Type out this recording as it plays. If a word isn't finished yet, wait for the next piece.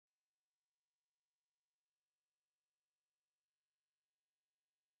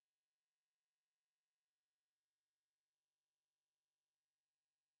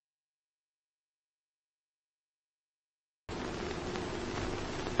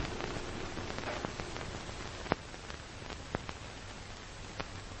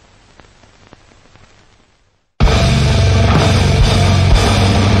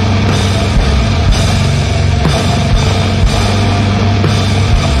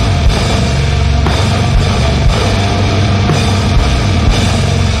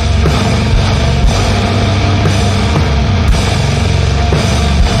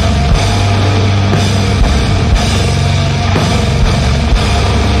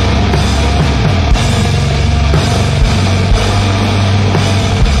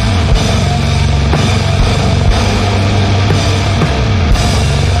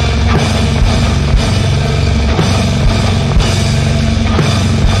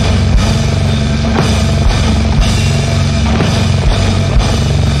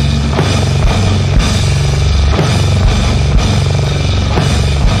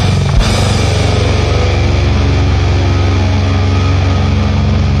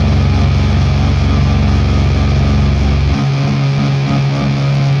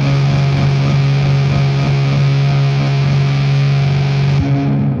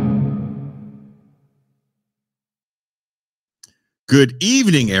Good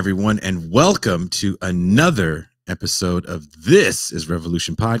evening, everyone, and welcome to another episode of This is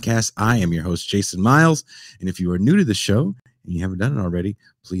Revolution Podcast. I am your host, Jason Miles, and if you are new to the show and you haven't done it already,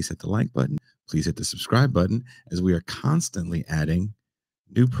 please hit the like button, please hit the subscribe button, as we are constantly adding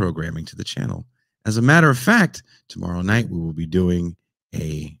new programming to the channel. As a matter of fact, tomorrow night we will be doing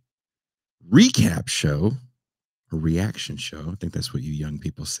a recap show, a reaction show. I think that's what you young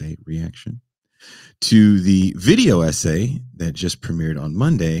people say, reaction, to the video essay that just premiered on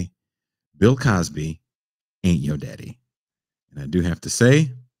Monday, Bill Cosby Ain't Your Daddy. And I do have to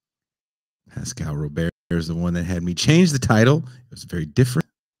say, Pascual Romero is the one that had me change the title. It was very different.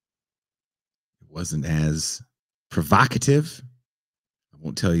 It wasn't as provocative. I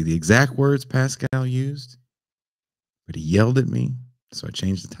won't tell you the exact words Pascual used, but he yelled at me, so I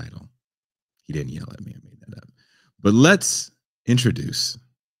changed the title. He didn't yell at me. I made that up. But let's introduce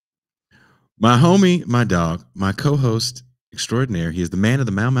my homie, my dog, my co-host extraordinaire. He is the man of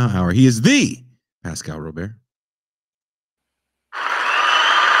the Mau Mau Hour. He is the Pascual Romero.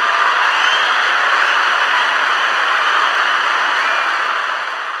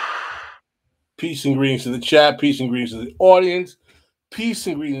 Peace and greetings to the chat. Peace and greetings to the audience. Peace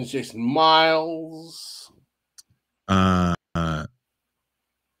and greetings, Jason Miles.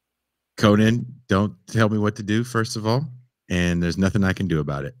 Conan, don't tell me what to do, first of all. And there's nothing I can do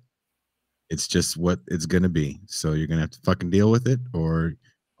about it. It's just what it's going to be. So you're going to have to fucking deal with it, or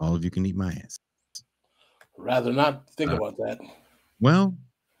all of you can eat my ass. Rather not think about that. Well,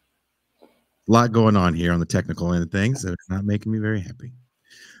 a lot going on here on the technical end of things. So it's not making me very happy.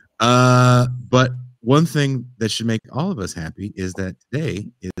 But one thing that should make all of us happy is that today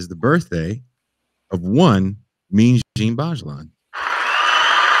is the birthday of one Mean Djene Bajalan.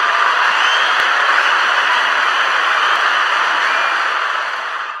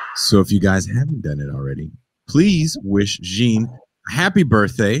 So if you guys haven't done it already, please wish Djene a happy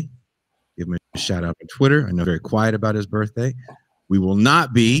birthday. Give him a shout out on Twitter. I know very quiet about his birthday. We will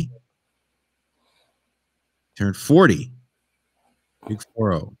not be turned 40. Big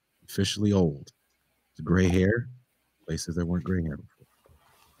 40. Officially old. The gray hair. Places there weren't gray hair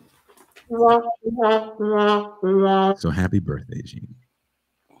before. So happy birthday, Djene.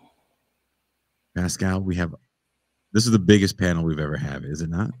 Pascual, this is the biggest panel we've ever had, is it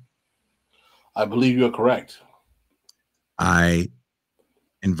not? I believe you're correct. I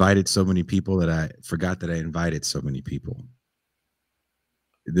invited so many people that I forgot that I invited so many people.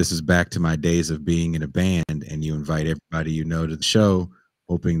 This is back to my days of being in a band, and you invite everybody you know to the show,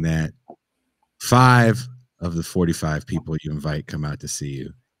 hoping that 5 of the 45 people you invite come out to see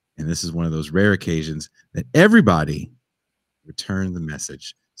you. And this is one of those rare occasions that everybody returned the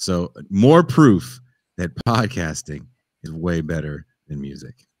message. So more proof that podcasting is way better than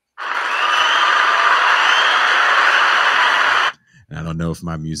music. And I don't know if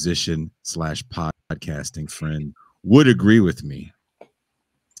my musician / podcasting friend would agree with me,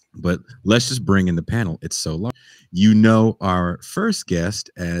 but let's just bring in the panel. It's so long. You know our first guest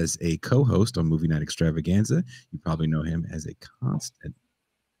as a co-host on Movie Night Extravaganza. You probably know him as a constant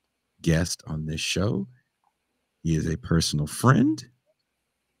guest on this show. He is a personal friend.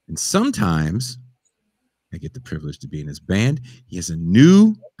 And sometimes I get the privilege to be in his band. He has a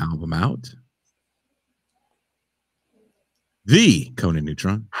new album out. The Conan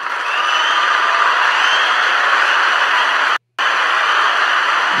Neutron.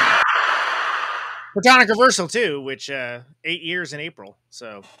 Platonic Reversal too, which 8 years in April,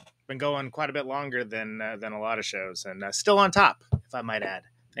 so been going quite a bit longer than a lot of shows, and still on top, if I might add.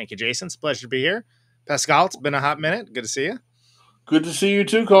 Thank you, Jason. It's a pleasure to be here. Pascual, it's been a hot minute. Good to see you. Good to see you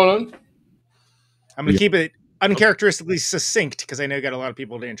too, Conan. I'm going to keep it uncharacteristically succinct because I know you got a lot of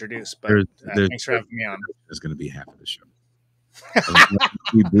people to introduce, but thanks for having me on. There's going to be half of the show.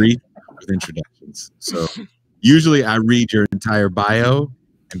 Be brief with introductions. So usually I read your entire bio,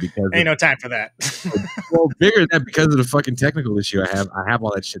 and because ain't no time for that. Well, bigger than that, because of the fucking technical issue I have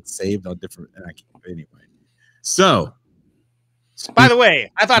all that shit saved on different, and I can't anyway. So, by the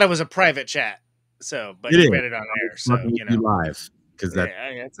way, I thought it was a private chat. So, but you read it on air, so you know, live because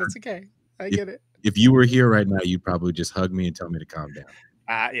that's okay. I get it. If you were here right now, you'd probably just hug me and tell me to calm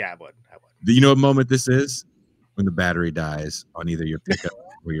down. Yeah, I would. Do you know what moment this is? When the battery dies on either your pickup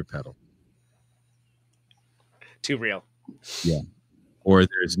or your pedal. Too real. Yeah. Or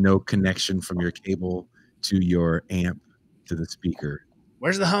there's no connection from your cable to your amp to the speaker.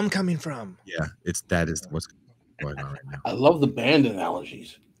 Where's the hum coming from? Yeah, that is what's going on right now. I love the band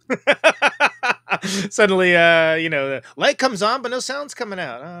analogies. Suddenly, the light comes on, but no sound's coming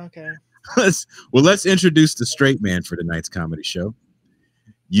out. Oh, okay. Let's introduce the straight man for tonight's comedy show.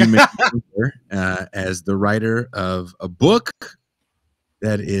 You may remember as the writer of a book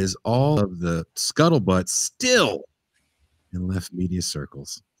that is all of the scuttlebutt still in left media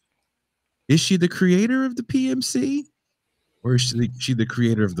circles. Is she the creator of the PMC? Or is she the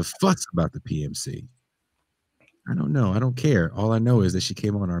creator of the fuss about the PMC? I don't know. I don't care. All I know is that she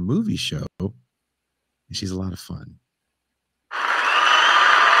came on our movie show, and she's a lot of fun.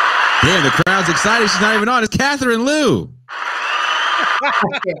 Damn, the crowd's excited. She's not even on. It's Catherine Liu.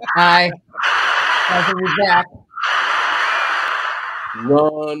 Hi. Glad to be back.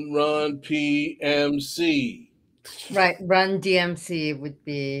 Run, PMC. Right, Run DMC would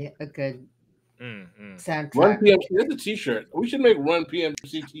be a good soundtrack. Run PMC. That's a T-shirt. We should make Run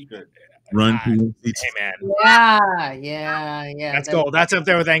PMC T-shirt. Run PMC. Hey man, Yeah. that's gold. That's up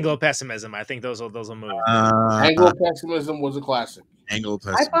there with Anglo pessimism. I think those will move. Anglo pessimism was a classic. Anglo I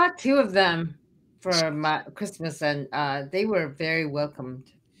pessimism. bought 2 of them for my Christmas, and they were very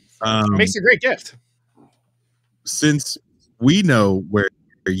welcomed. It makes a great gift. Since we know where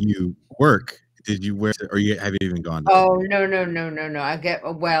you work, did you wear, or you haven't even gone? Oh no! I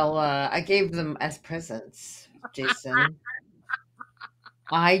gave them as presents, Jason.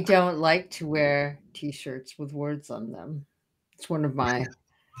 I don't like to wear T-shirts with words on them. It's one of my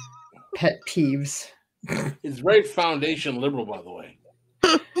pet peeves. It's very foundation liberal, by the way.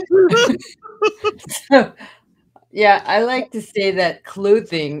 Yeah, I like to say that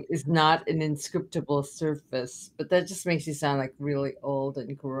clothing is not an inscriptable surface, but that just makes you sound like really old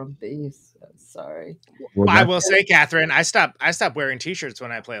and grumpy. So sorry. Well, I will say, Catherine, I stopped wearing T-shirts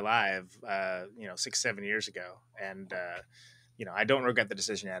when I play live, 6-7 years ago, and I don't regret the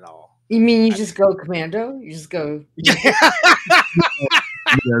decision at all. You mean you just go commando? You just go.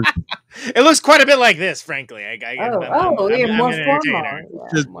 It looks quite a bit like this, frankly. More formal.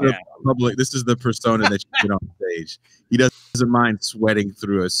 Public. This is the persona that you get on stage. He doesn't mind sweating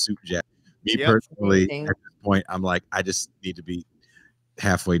through a suit jacket. Me personally, at this point, I'm like, I just need to be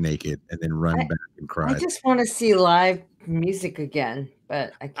halfway naked and then run back and cry. I just want to see live music again,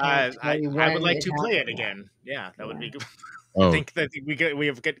 but I can't. I would like to play it again. Yeah, that would be good. Oh. I think that we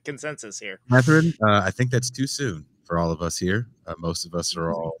have good consensus here. Catherine, I think that's too soon for all of us here. Most of us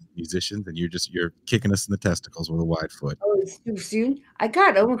are all musicians, and you're kicking us in the testicles with a wide foot. Oh, it's too soon. I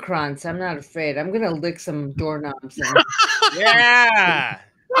got Omicron, so I'm not afraid. I'm gonna lick some doorknobs. Yeah,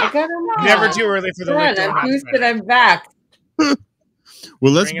 I got Omicron. Never too early for the lick doorknobs. I'm boosted. I'm back.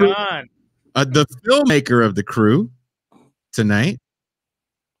 Well, let's bring it on. The filmmaker of the crew tonight.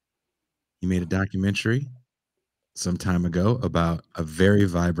 He made a documentary some time ago about a very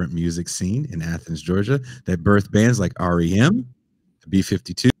vibrant music scene in Athens, Georgia, that birthed bands like REM, the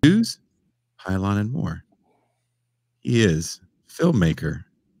B-52s, Bajalan, and more. He is filmmaker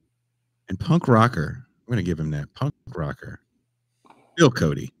and punk rocker. I'm going to give him that, punk rocker. Bill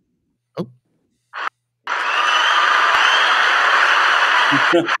Cody. Oh.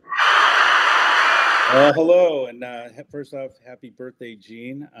 Hello, and first off, happy birthday,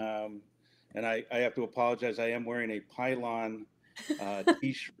 Djene. And I have to apologize. I am wearing a pylon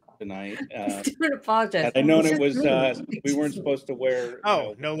T-shirt tonight. Don't apologize. I know it was we weren't supposed to wear.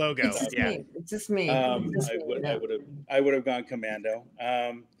 Oh, no logo. It's just me. I would have gone commando.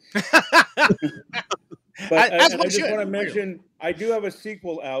 But I just want to mention I do have a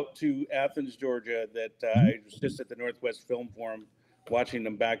sequel out to Athens, Georgia that I was just at the Northwest Film Forum watching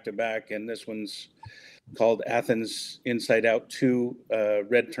them back to back, and this one's called Athens Inside Out 2,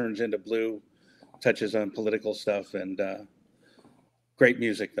 Red Turns into Blue, touches on political stuff, and great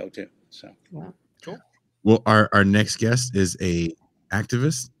music though too. So cool. Well, our next guest is a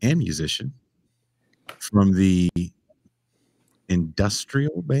activist and musician from the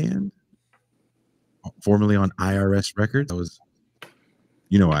Industrial Band, formerly on IRS Records. That was,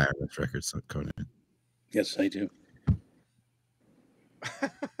 IRS Records, Conan. Yes, I do.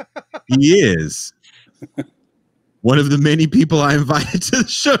 He is one of the many people I invited to the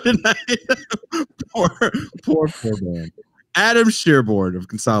show tonight. poor man. Adam Shearborn of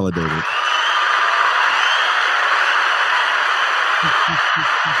Consolidated.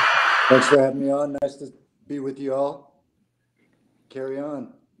 Thanks for having me on. Nice to be with you all. Carry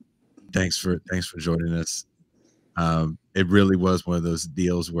on. Thanks for joining us. It really was one of those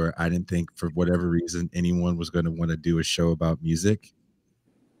deals where I didn't think, for whatever reason, anyone was going to want to do a show about music.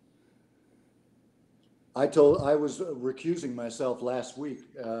 I was recusing myself last week,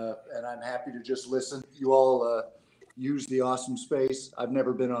 and I'm happy to just listen. You all use the awesome space. I've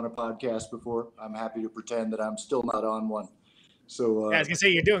never been on a podcast before. I'm happy to pretend that I'm still not on one. So I was gonna say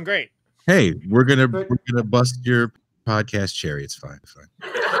you're doing great. Hey, we're gonna bust your podcast cherry. It's fine.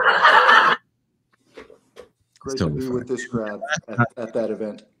 Great to be with this crowd at that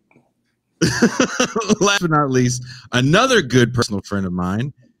event. last but not least, another good personal friend of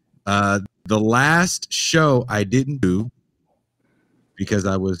mine. The last show I didn't do because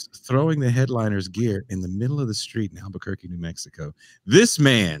I was throwing the headliner's gear in the middle of the street in Albuquerque, New Mexico. This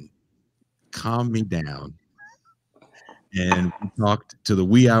man calmed me down, and we talked to the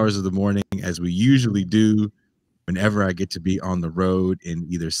wee hours of the morning, as we usually do whenever I get to be on the road in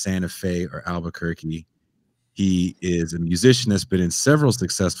either Santa Fe or Albuquerque. He is a musician that's been in several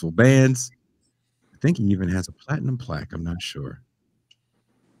successful bands. I think he even has a platinum plaque. I'm not sure.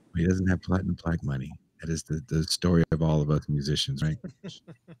 He doesn't have platinum plaque money. That is the story of all of us musicians, right?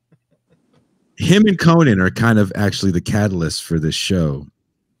 Him and Conan are kind of actually the catalyst for this show.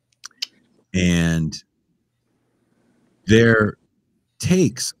 And their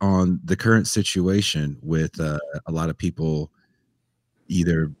takes on the current situation with a lot of people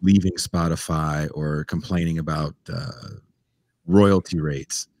either leaving Spotify or complaining about royalty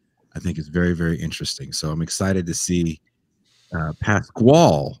rates, I think is very, very interesting. So I'm excited to see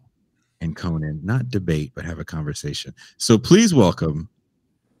Pascual and Conan not debate, but have a conversation. So please welcome,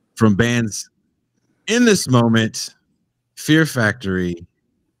 from bands in this moment, Fear Factory,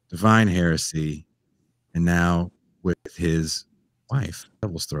 Divine Heresy, and now with his wife,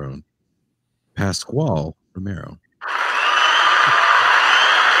 Devil's Throne, Pascual Romero.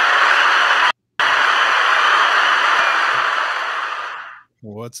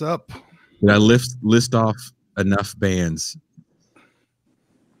 What's up? Did I list off enough bands?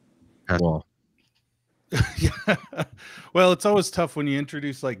 Pascual. Yeah. Well, it's always tough when you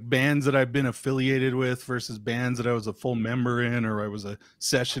introduce like bands that I've been affiliated with versus bands that I was a full member in or I was a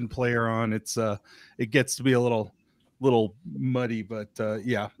session player on. It gets to be a little muddy, but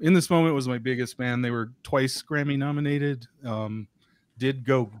yeah, In This Moment was my biggest band. They were twice Grammy nominated. Did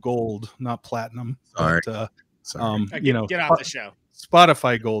go gold, not platinum. Sorry. But, Sorry. Get off the show.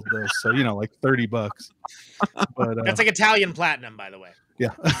 Spotify gold though, so like $30. But that's like Italian platinum, by the way.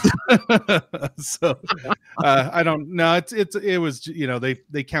 Yeah. So I don't know. It was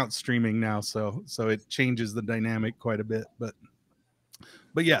they count streaming now, so it changes the dynamic quite a bit.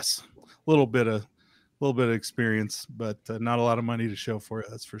 But yes, a little bit of experience, but not a lot of money to show for it.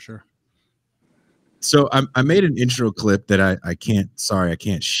 That's for sure. So I made an intro clip that I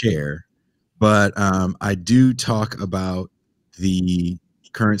can't share, but I do talk about the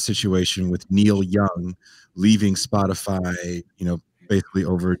current situation with Neil Young leaving Spotify, basically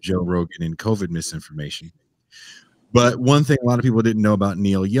over Joe Rogan and COVID misinformation. But one thing a lot of people didn't know about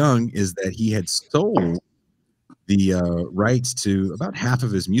Neil Young is that he had sold the rights to about half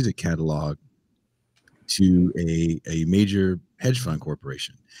of his music catalog to a major hedge fund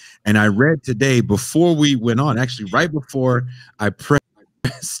corporation. And I read today, before we went on, actually right before I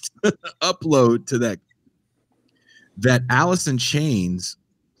pressed upload to that Alice in Chains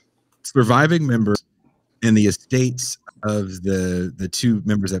surviving members and the estates of the two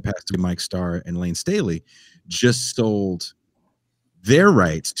members that passed away, Mike Starr and Lane Staley, just sold their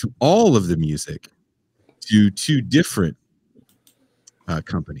rights to all of the music to two different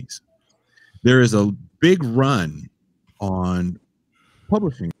companies. There is a big run on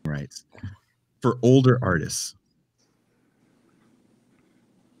publishing rights for older artists.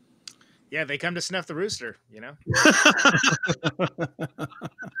 Yeah, they come to snuff the rooster,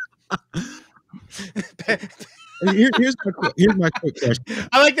 Here's my quick question.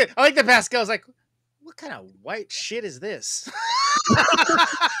 I like that Pascal's like, what kind of white shit is this?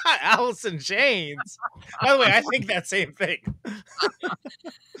 Alice in Chains. By the way, I think that same thing.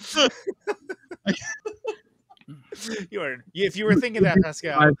 If you were thinking that,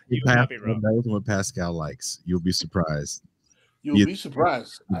 Pascal, you would not be wrong. That isn't what Pascal likes. You'll be surprised. You'll be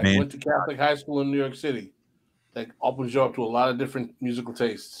surprised. I went to Catholic high school in New York City. That opens you up to a lot of different musical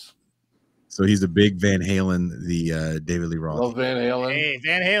tastes. So he's a big Van Halen, the David Lee Roth. Love Van Halen. Hey,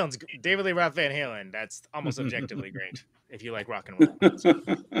 Van Halen's David Lee Roth. Van Halen. That's almost objectively great if you like rock and roll.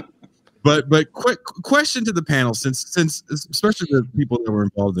 But quick question to the panel, since especially the people that were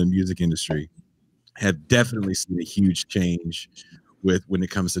involved in the music industry have definitely seen a huge change when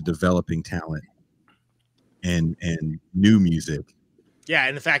it comes to developing talent and new music. Yeah,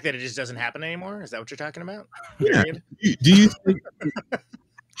 and the fact that it just doesn't happen anymore. Is that what you're talking about? Yeah. Do you think?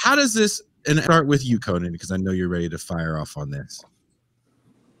 How does this? And I start with you, Conan, because I know you're ready to fire off on this.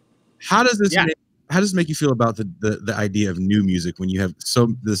 How does this? Yeah. How does it make you feel about the idea of new music when you have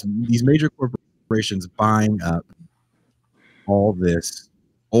these major corporations buying up all this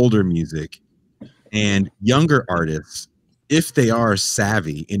older music and younger artists, if they are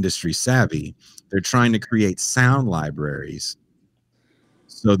industry savvy, they're trying to create sound libraries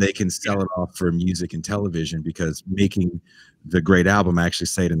so they can sell it off for music and television, because making the great album, I actually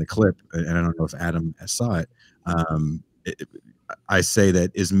say it in the clip, and I don't know if Adam saw it, I say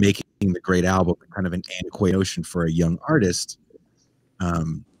that is making the great album kind of an antiquated notion for a young artist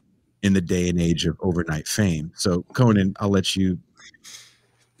in the day and age of overnight fame. So Conan, I'll let you.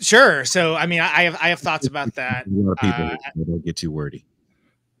 Sure. So, I mean, I have thoughts about that. A lot of people don't get too wordy.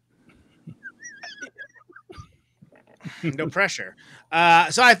 No pressure. So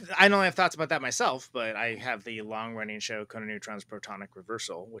I don't have thoughts about that myself, but I have the long-running show Conan Neutron's Protonic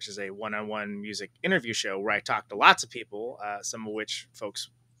Reversal, which is a one-on-one music interview show where I talk to lots of people, some of which folks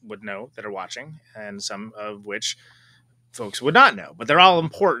would know that are watching, and some of which folks would not know. But they're all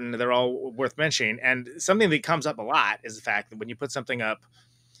important. They're all worth mentioning. And something that comes up a lot is the fact that when you put something up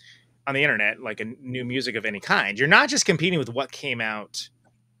on the internet, like a new music of any kind, you're not just competing with what came out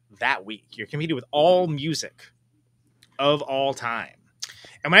that week. You're competing with all music of all time.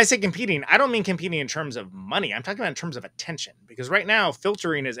 And when I say competing, I don't mean competing in terms of money. I'm talking about in terms of attention, because right now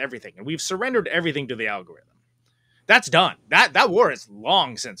filtering is everything, and we've surrendered everything to the algorithm. That's done. That war is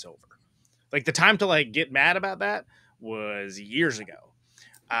long since over. Like, the time to like get mad about that was years ago.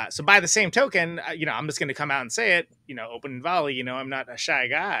 So by the same token, I'm just going to come out and say it, open and volley, I'm not a shy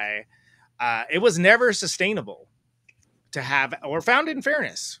guy. It was never sustainable to have, or founded in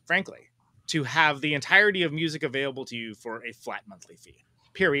fairness, frankly, to have the entirety of music available to you for a flat monthly fee.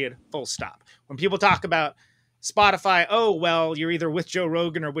 Period. Full stop. When people talk about Spotify, oh, well, you're either with Joe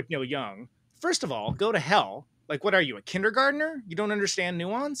Rogan or with Neil Young. First of all, go to hell. Like, what are you, a kindergartner? You don't understand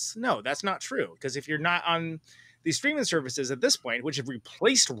nuance? No, that's not true. Because if you're not on these streaming services at this point, which have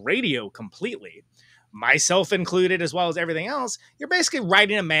replaced radio completely, myself included, as well as everything else, you're basically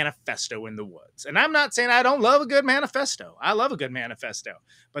writing a manifesto in the woods. And I'm not saying I don't love a good manifesto. I love a good manifesto,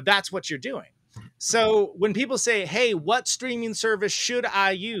 but that's what you're doing. So when people say, hey, what streaming service should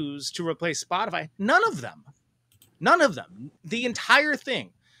I use to replace Spotify? None of them. None of them. The entire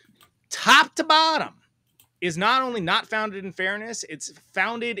thing, top to bottom, is not only not founded in fairness, it's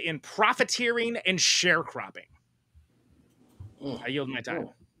founded in profiteering and sharecropping. I yield my time.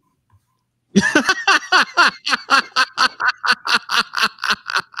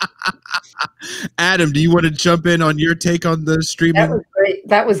 Adam, do you want to jump in on your take on the streaming? That was great.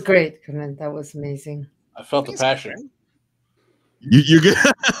 That was great, Conan. That was amazing. I felt the passion. You get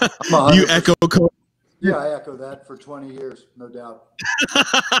you echo Cody. Yeah, I echo that for 20 years, no doubt.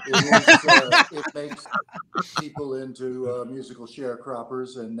 It makes people into musical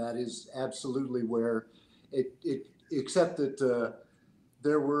sharecroppers, and that is absolutely where except that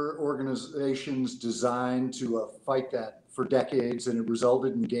there were organizations designed to fight that for decades, and it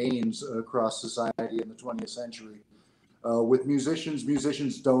resulted in gains across society in the 20th century. With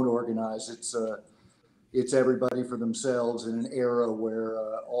musicians don't organize. It's everybody for themselves in an era where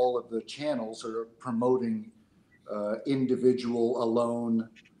all of the channels are promoting individual alone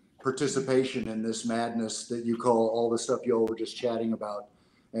participation in this madness that you call all the stuff you all were just chatting about.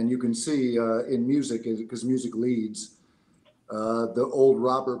 And you can see in music, because music leads, the old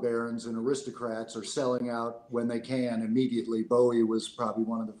robber barons and aristocrats are selling out when they can immediately. Bowie was probably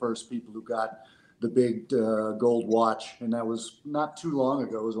one of the first people who got the big gold watch, and that was not too long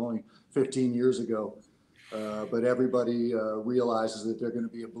ago. It was only 15 years ago. But everybody realizes that they're going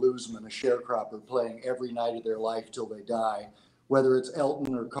to be a bluesman, a sharecropper, playing every night of their life till they die, whether it's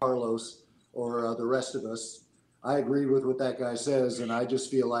Elton or Carlos or the rest of us. I agree with what that guy says, and I just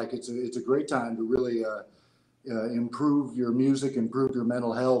feel like it's a great time to really improve your music, improve your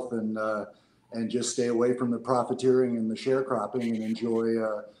mental health, and just stay away from the profiteering and the sharecropping, and enjoy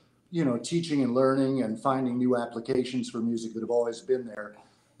teaching and learning and finding new applications for music that have always been there,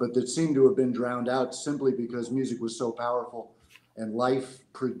 but that seem to have been drowned out simply because music was so powerful, and life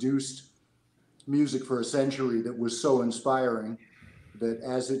produced music for a century that was so inspiring that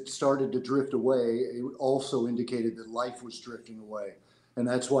as it started to drift away, it also indicated that life was drifting away. And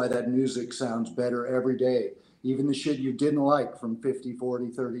that's why that music sounds better every day. Even the shit you didn't like from 50,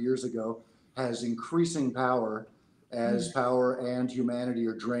 40, 30 years ago has increasing power as power and humanity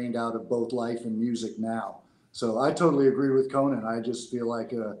are drained out of both life and music now. So I totally agree with Conan. I just feel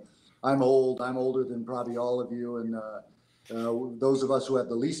like I'm old. I'm older than probably all of you. And those of us who have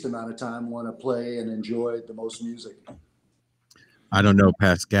the least amount of time want to play and enjoy the most music. I don't know.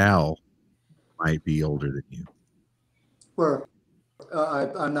 Pascual might be older than you. Well,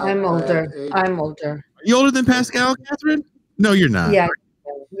 I'm not. I'm older. I'm older. Are you older than Pascual, Catherine? No, you're not.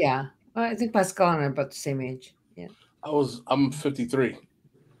 Yeah. I think Pascual and I are about the same age. Yeah. I'm 53.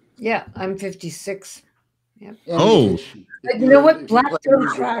 Yeah, I'm 56. Yeah. Oh. You know what? Black don't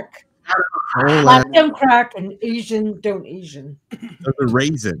crack. Black don't crack and Asian don't Asian. The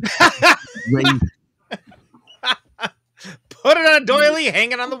raisin. Raisin. Put it on a doily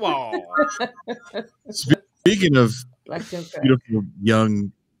hanging on the wall. Speaking of beautiful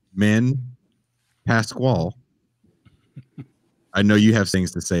young men, Pascual, I know you have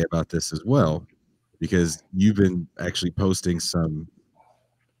things to say about this as well, because you've been actually posting some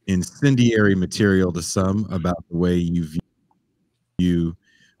incendiary material to some about the way you view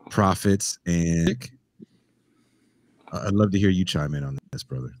profits, and I'd love to hear you chime in on this,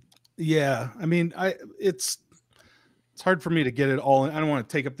 brother. Yeah, I mean, it's hard for me to get it all in. I don't want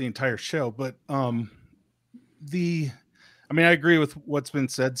to take up the entire show, but I mean, I agree with what's been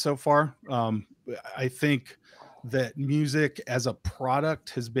said so far. I think that music as a product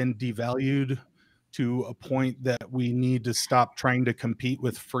has been devalued to a point that we need to stop trying to compete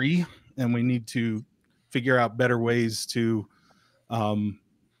with free, and we need to figure out better ways to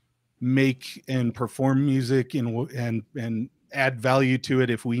make and perform music and add value to it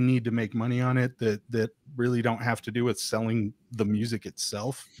if we need to make money on it, that really don't have to do with selling the music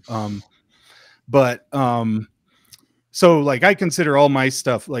itself. So like, I consider all my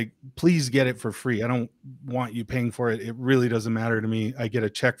stuff, like, please get it for free. I don't want you paying for it. It really doesn't matter to me. I get a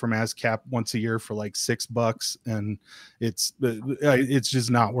check from ASCAP once a year for like $6, and it's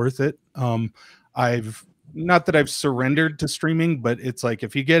just not worth it. Not that I've surrendered to streaming, but it's like,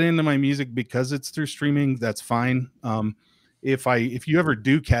 if you get into my music because it's through streaming, that's fine. If you ever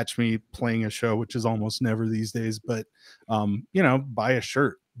do catch me playing a show, which is almost never these days, but you know, buy a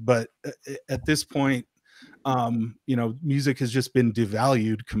shirt. But at this point, you know, music has just been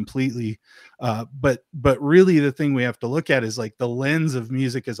devalued completely. But really the thing we have to look at is like the lens of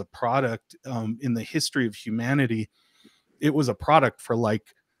music as a product. In the history of humanity, it was a product for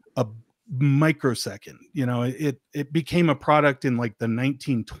like a microsecond. You know, it became a product in like the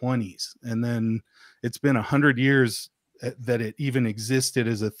 1920s, and then it's been 100 years that it even existed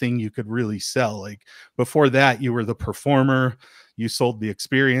as a thing you could really sell. Like, before that, you were the performer, you sold the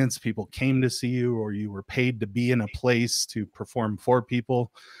experience, people came to see you, or you were paid to be in a place to perform for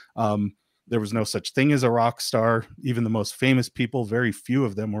people. There was no such thing as a rock star. Even the most famous people, very few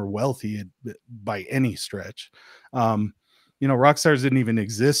of them were wealthy by any stretch. You know, rock stars didn't even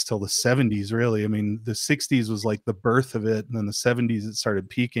exist till the 70s, really. I mean, the 60s was like the birth of it, and then the 70s it started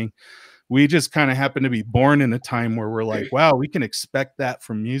peaking. We just kind of happen to be born in a time where we're like, wow, we can expect that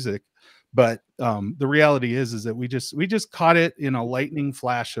from music. But the reality is that we just caught it in a lightning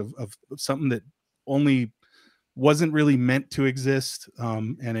flash of something that only wasn't really meant to exist.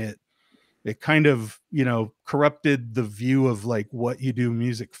 And it kind of, you know, corrupted the view of like what you do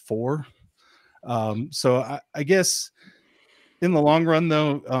music for. So I guess in the long run,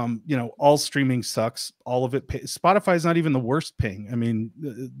 though, you know, all streaming sucks. All of it. Spotify's not even the worst paying. I mean,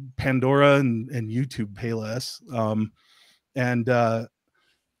 Pandora and YouTube pay less. At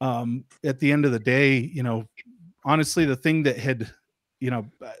the end of the day, you know, honestly, the thing that had, you know,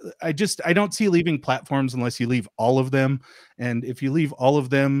 I don't see leaving platforms unless you leave all of them. And if you leave all of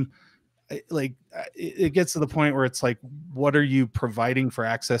them, like, it gets to the point where it's like, what are you providing for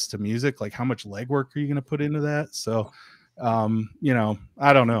access to music? Like, how much legwork are you going to put into that? So, you know,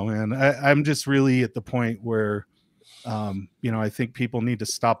 I don't know, man. I'm just really at the point where, you know, I think people need to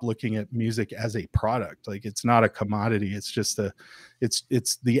stop looking at music as a product. Like, it's not a commodity. It's just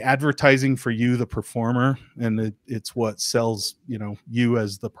it's the advertising for you, the performer, and it's what sells, you know, you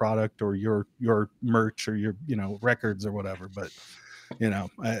as the product, or your merch, or your, you know, records or whatever. But, you know,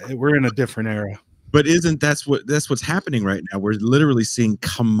 we're in a different era. But that's what's happening right now. We're literally seeing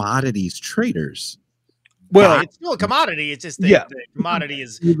commodities traders. Well, it's still a commodity. It's just the commodity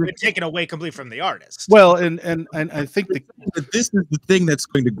is taken away completely from the artist. Well, and I think that this is the thing that's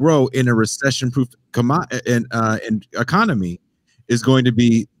going to grow in a recession-proof and economy, is going to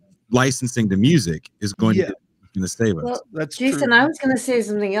be licensing to music is going to save us. Well, that's Jason, true. I was going to say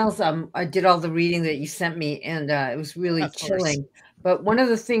something else. I did all the reading that you sent me, and it was really chilling. But one of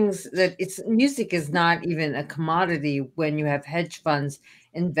the things that music is not even a commodity when you have hedge funds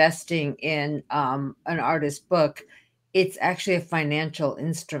investing in an artist book. It's actually a financial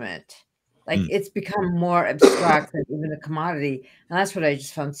instrument. Like, it's become more abstract than even a commodity. And that's what I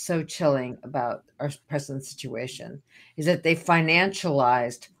just found so chilling about our present situation, is that they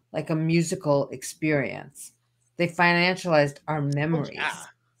financialized like a musical experience. They financialized our memories.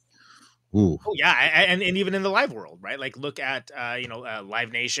 Ooh. Oh yeah, and even in the live world, right? Like, look at you know,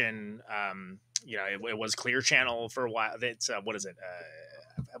 Live Nation. You know, it was Clear Channel for a while. That's what is it?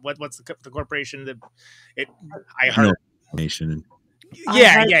 What's the corporation that I heard? Nation.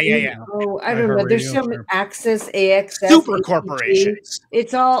 Yeah. Oh, I don't know. There's some Access, AXS, super ACT. corporations.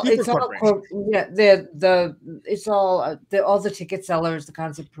 It's all it's all it's all the ticket sellers, the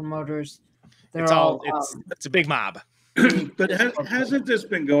concert promoters. It's a big mob. But hasn't this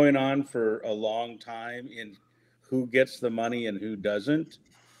been going on for a long time in who gets the money and who doesn't?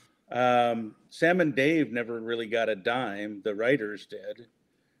 Sam and Dave never really got a dime. The writers did.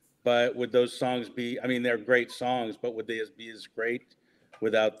 But would those songs be, I mean, they're great songs, but would they be as great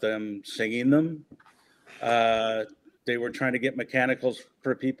without them singing them? They were trying to get mechanicals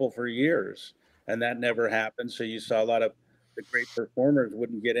for people for years, and that never happened. So you saw a lot of the great performers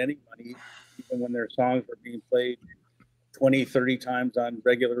wouldn't get any money, even when their songs were being played 20, 30 times on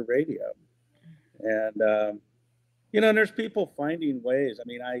regular radio. And, you know, and there's people finding ways. I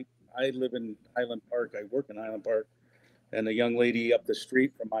mean, I live in Highland Park. I work in Highland Park. And a young lady up the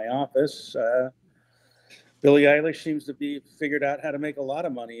street from my office, Billie Eilish, seems to be figured out how to make a lot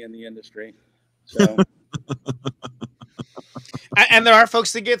of money in the industry. So, and there are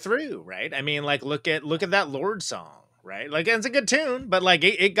folks that get through, right? I mean, like look at that Lorde song, right? Like it's a good tune, but like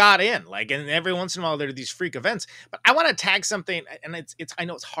it got in. Like, and every once in a while there are these freak events. But I want to tag something, and it's I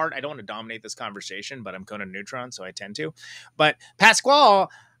know it's hard. I don't want to dominate this conversation, but I'm Conan Neutron, so I tend to. But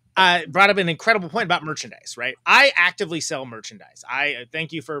Pascual brought up an incredible point about merchandise, right? I actively sell merchandise. I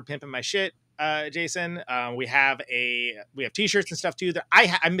thank you for pimping my shit, Jason. We have t-shirts and stuff too that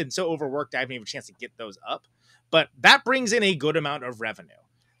I've been so overworked I haven't even a chance to get those up, but that brings in a good amount of revenue.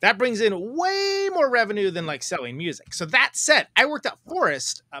 That brings in way more revenue than like selling music. So that said, I worked at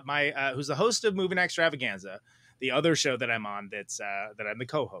Forrest, who's the host of Moving Extravaganza, the other show that I'm on that I'm the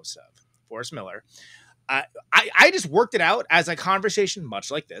co-host of, Forrest Miller. I just worked it out as a conversation, much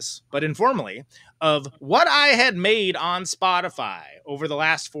like this, but informally, of what I had made on Spotify over the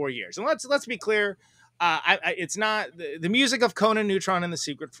last 4 years. And let's be clear, it's not the music of Conan, Neutron, and the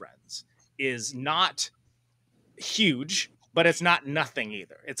Secret Friends is not huge, but it's not nothing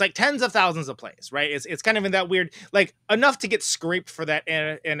either. It's like tens of thousands of plays, right? It's kind of in that weird, like enough to get scraped for that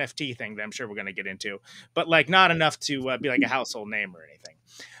NFT thing that I'm sure we're going to get into, but like not enough to be like a household name or anything.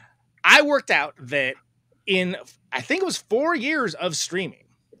 I worked out that in, I think it was 4 years of streaming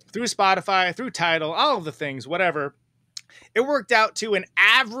through Spotify, through Tidal, all of the things, whatever, it worked out to an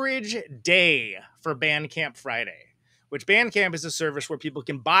average day for Bandcamp Friday, which Bandcamp is a service where people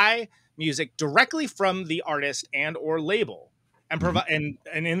can buy music directly from the artist and or label and provide and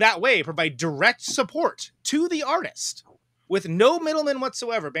in that way provide direct support to the artist with no middleman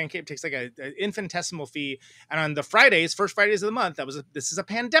whatsoever. Bandcamp takes like an infinitesimal fee, and on the first Fridays of the month, this is a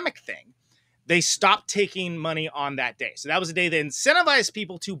pandemic thing, they stopped taking money on that day. So that was a day that incentivized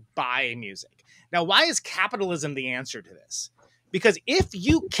people to buy music. Now, why is capitalism the answer to this? Because if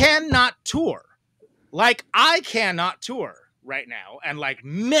you cannot tour, like I cannot tour right now, and like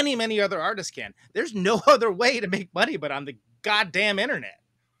many, many other artists can, there's no other way to make money but on the goddamn internet.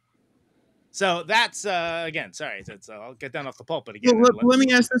 So that's, again, sorry, I'll get down off the pulpit again. Well, let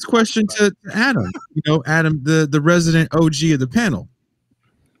me ask this question to Adam. You know, Adam, the resident OG of the panel.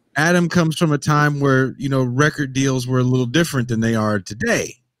 Adam comes from a time where, you know, record deals were a little different than they are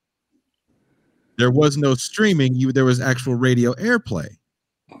today. There was no streaming. There was actual radio airplay.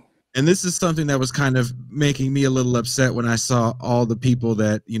 And this is something that was kind of making me a little upset when I saw all the people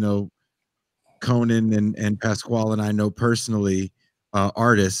that, you know, Conan and Pascual and I know personally,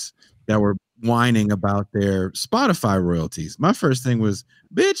 artists that were whining about their Spotify royalties. My first thing was,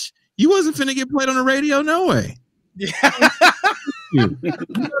 bitch, you wasn't finna get played on the radio, no way. Yeah. You downloading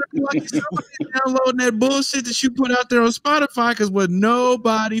that bullshit that you put out there on Spotify because with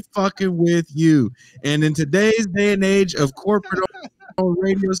nobody fucking with you. And in today's day and age of corporate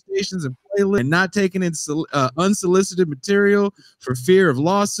radio stations and playlists and not taking in unsolicited material for fear of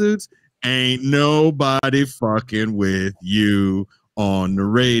lawsuits, ain't nobody fucking with you on the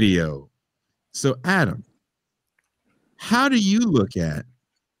radio. So, Adam, how do you look at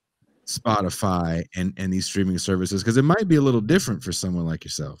Spotify and these streaming services? Because it might be a little different for someone like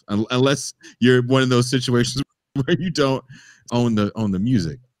yourself, unless you're one of those situations where you don't own the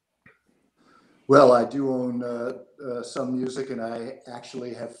music. Well, I do own some music, and I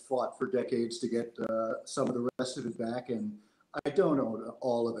actually have fought for decades to get some of the rest of it back, and I don't own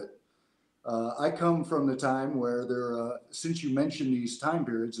all of it. I come from the time where since you mentioned these time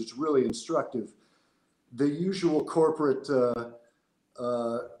periods, it's really instructive. The usual corporate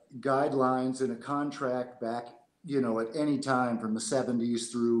guidelines in a contract back, you know, at any time from the 70s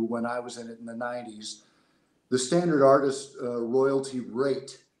through when I was in it in the 90s, the standard artist royalty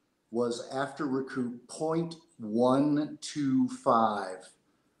rate was after recoup 0.125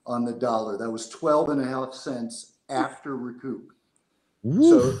 on the dollar. That was 12.5 cents after recoup.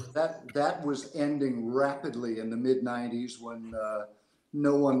 So that was ending rapidly in the mid 90s when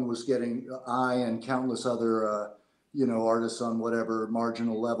no one was getting, I and countless other artists on whatever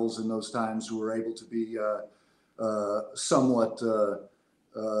marginal levels in those times who were able to be somewhat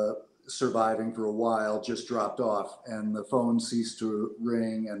surviving for a while just dropped off, and the phone ceased to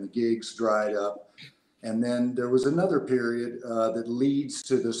ring and the gigs dried up. And then there was another period that leads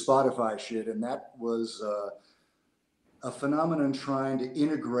to the Spotify shit, and that was a phenomenon trying to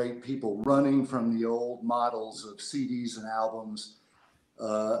integrate people running from the old models of CDs and albums.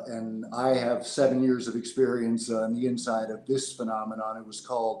 And I have 7 years of experience on the inside of this phenomenon. It was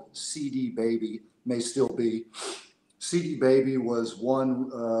called CD Baby, may still be. CD Baby was one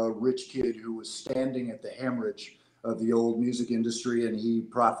rich kid who was standing at the hemorrhage of the old music industry, and he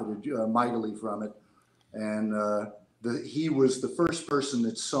profited mightily from it. And he was the first person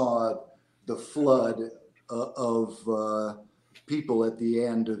that saw the flood of people at the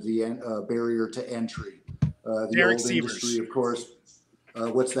end of the barrier to entry. The Derek old Sievers. industry, of course.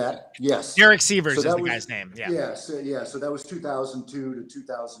 What's that? Yes. Derek Sievers So is the was, guy's name. Yeah. Yes. Yeah. So that was 2002 to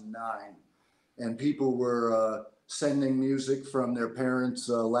 2009. And people were sending music from their parents'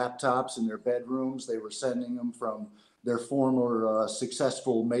 laptops in their bedrooms. They were sending them from their former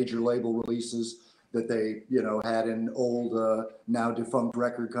successful major label releases that they, had in old, now defunct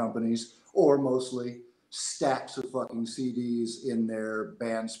record companies, or mostly stacks of fucking CDs in their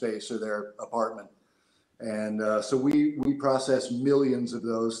band space or their apartment. And so we processed millions of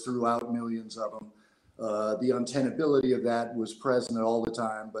those, throughout millions of them. The untenability of that was present all the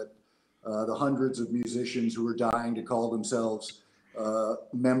time, but the hundreds of musicians who were dying to call themselves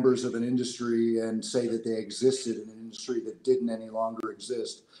members of an industry and say that they existed in an industry that didn't any longer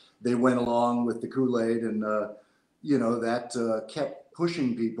exist, they went along with the Kool-Aid, and that kept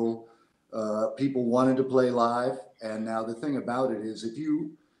pushing people. People wanted to play live, and now the thing about it is, if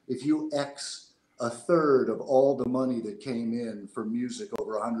you X a third of all the money that came in for music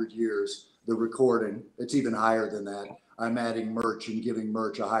over 100 years, the recording, it's even higher than that. I'm adding merch and giving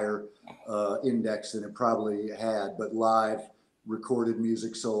merch a higher index than it probably had, but live recorded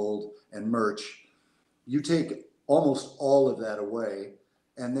music sold and merch, you take almost all of that away.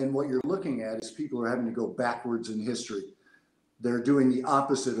 And then what you're looking at is people are having to go backwards in history. They're doing the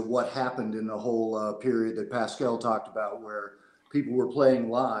opposite of what happened in the whole period that Pascual talked about, where people were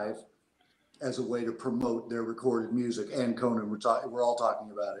playing live as a way to promote their recorded music. And Conan, we're all talking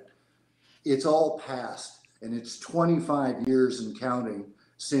about it. It's all past, and it's 25 years and counting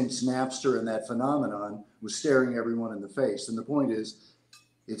since Napster and that phenomenon was staring everyone in the face. And the point is,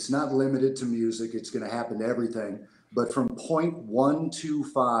 it's not limited to music. It's going to happen to everything. But from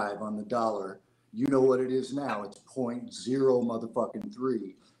 0.125 on the dollar, you know what it is now. It's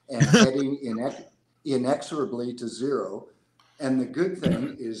 0.0 and heading inexorably to zero. And the good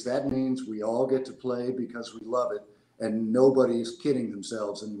thing is that means we all get to play because we love it, and nobody's kidding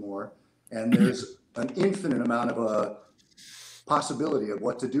themselves anymore. And there's an infinite amount of possibility of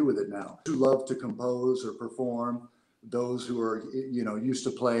what to do with it now. Who love to compose or perform, those who are used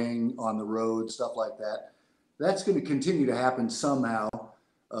to playing on the road, stuff like that. That's going to continue to happen somehow,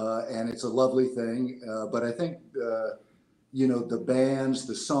 and it's a lovely thing. But I think the bands,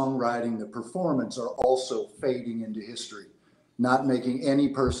 the songwriting, the performance are also fading into history. Not making any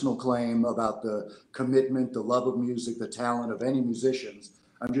personal claim about the commitment, the love of music, the talent of any musicians.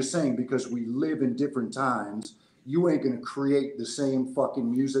 I'm just saying, because we live in different times, you ain't going to create the same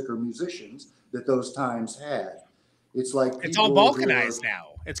fucking music or musicians that those times had. It's like it's all balkanized now.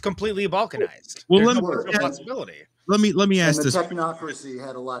 It's completely balkanized. Well, There's no possibility. Let me ask this. The technocracy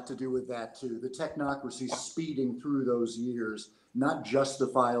had a lot to do with that too. The technocracy speeding through those years, not just the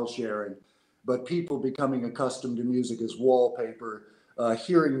file sharing, but people becoming accustomed to music as wallpaper,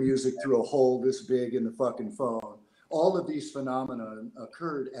 hearing music through a hole this big in the fucking phone. All of these phenomena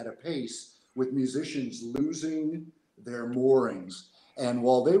occurred at a pace with musicians losing their moorings. And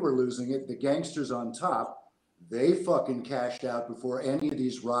while they were losing it, the gangsters on top, they fucking cashed out before any of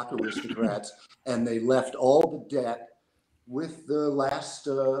these rock aristocrats, and they left all the debt with the last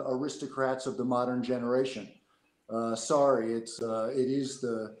aristocrats of the modern generation. Sorry, it is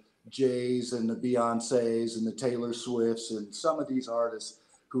the Jays and the Beyoncés and the Taylor Swifts and some of these artists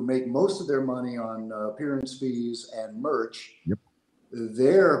who make most of their money on appearance fees and merch. Yep.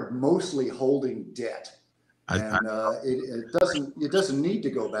 They're mostly holding debt. And it doesn't need to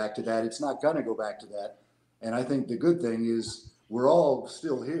go back to that. It's not going to go back to that. And I think the good thing is we're all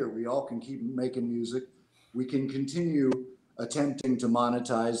still here. We all can keep making music. We can continue attempting to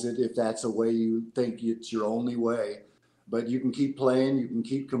monetize it if that's a way you think it's your only way. But you can keep playing, you can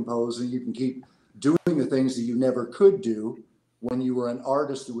keep composing, you can keep doing the things that you never could do when you were an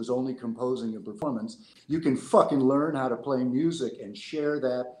artist who was only composing a performance. You can fucking learn how to play music and share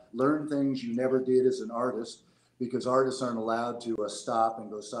that, learn things you never did as an artist, because artists aren't allowed to stop and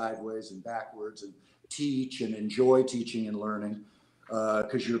go sideways and backwards and teach and enjoy teaching and learning,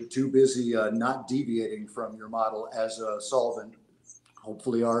 because you're too busy not deviating from your model as a solvent,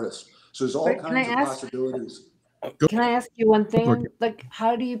 hopefully artist. So there's all kinds of possibilities. Can I ask you one thing? Like,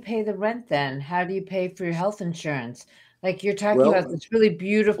 how do you pay the rent then? How do you pay for your health insurance? Like, you're talking about this really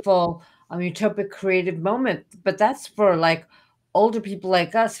beautiful, utopic creative moment, but that's for like older people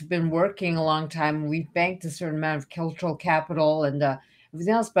like us who've been working a long time. We've banked a certain amount of cultural capital and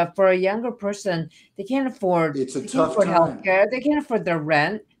everything else. But for a younger person, they can't afford. It's a tough time. Healthcare. They can't afford their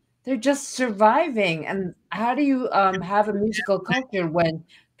rent. They're just surviving. And how do you have a musical culture when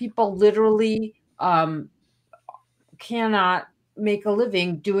people literally cannot make a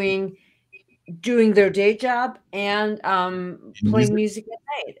living doing their day job and playing music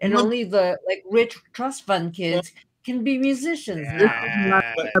at night, and only the like rich trust fund kids can be musicians?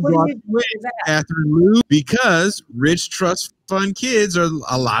 Because rich trust fund kids are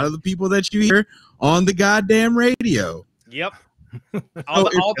a lot of the people that you hear on the goddamn radio. Yep.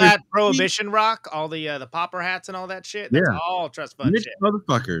 all that prohibition rock, all the popper hats and all that shit. That's all trust fund rich shit.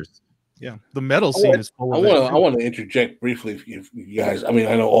 Motherfuckers. Yeah, the metal scene is full of it. I want to interject briefly, if you guys. I mean,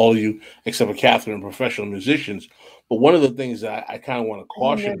 I know all of you except for Catherine are professional musicians, but one of the things that I kind of want to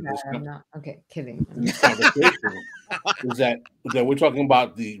caution kidding. in this conversation is that we're talking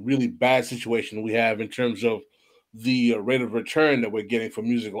about the really bad situation we have in terms of the rate of return that we're getting from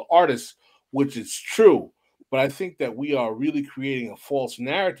musical artists, which is true. But I think that we are really creating a false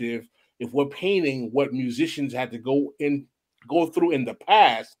narrative if we're painting what musicians had to go through in the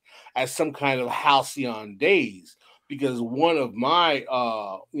past as some kind of halcyon days, because one of my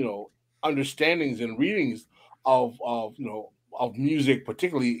understandings and readings of music,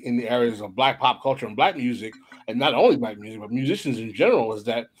 particularly in the areas of Black pop culture and Black music, and not only Black music but musicians in general, is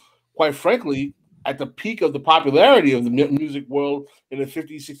that, quite frankly, at the peak of the popularity of the music world in the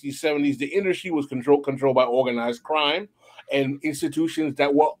 50s, 60s, 70s, the industry was controlled by organized crime and institutions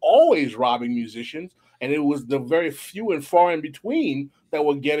that were always robbing musicians. And it was the very few and far in between that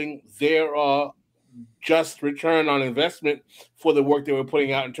were getting their just return on investment for the work they were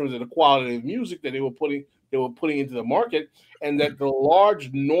putting out in terms of the quality of music that they were putting into the market, and that the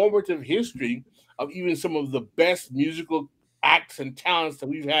large normative history of even some of the best musical acts and talents that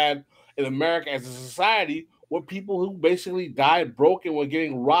we've had in America as a society were people who basically died broke and were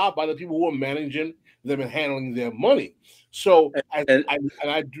getting robbed by the people who were managing them and handling their money. So, I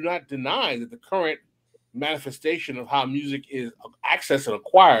do not deny that the current manifestation of how music is accessed and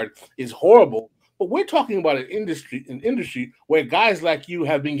acquired is horrible, but we're talking about an industry where guys like you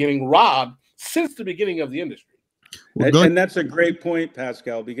have been getting robbed since the beginning of the industry. And that's a great point,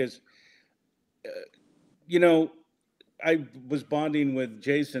 Pascual, because I was bonding with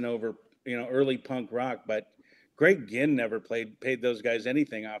Jason over early punk rock, but Greg Ginn never paid those guys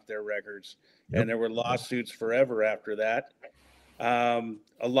anything off their records. And there were lawsuits forever after that.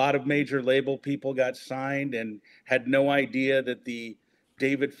 A lot of major label people got signed and had no idea that the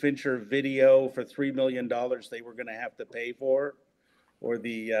David Fincher video for $3 million they were going to have to pay for, or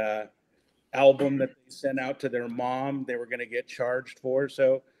the album that they sent out to their mom they were going to get charged for.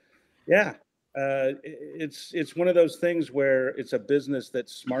 So, yeah, it's one of those things where it's a business that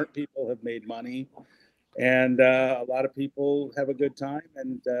smart people have made money, and a lot of people have a good time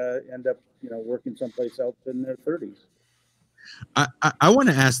and end up working someplace else in their 30s. I want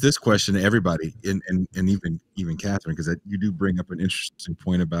to ask this question to everybody, and even Catherine, because you do bring up an interesting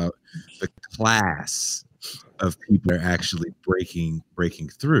point about the class of people that are actually breaking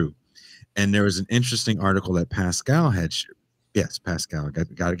through. And there was an interesting article that Pascual had. Yes, Pascual. Got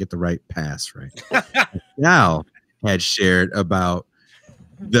to get the right pass right. Pascual had shared about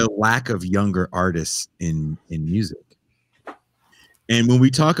the lack of younger artists in music. And when we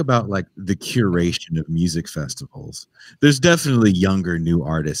talk about like the curation of music festivals, there's definitely younger new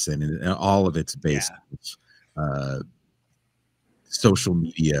artists in it, and all of it's based on social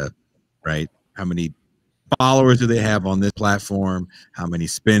media, right? How many followers do they have on this platform? How many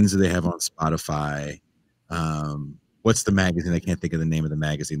spins do they have on Spotify? What's the magazine? I can't think of the name of the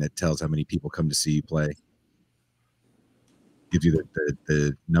magazine that tells how many people come to see you play. Gives you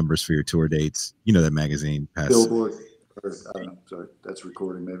the numbers for your tour dates. You know that magazine, Billboard. Sorry, that's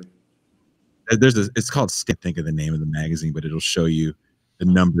recording maybe. It's called think of the name of the magazine, but it'll show you the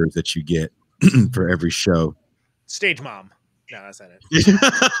numbers that you get for every show. Stage Mom. No, that's not it.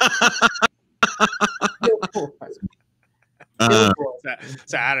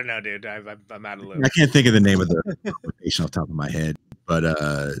 So I don't know, dude. I'm out of loop. I can't think of the name of the publication. information off the top of my head, but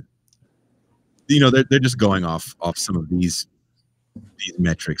you know, they're just going off some of these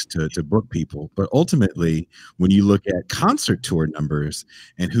metrics to book people. But ultimately, when you look at concert tour numbers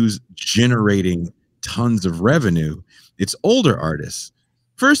and who's generating tons of revenue, it's older artists.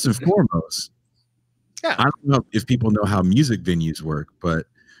 First and foremost, Yeah. I don't know if people know how music venues work, but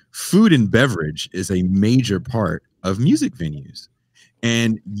food and beverage is a major part of music venues.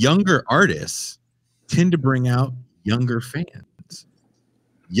 And younger artists tend to bring out younger fans.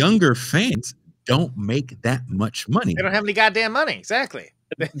 Younger fans don't make that much money. They don't have any goddamn money. Exactly.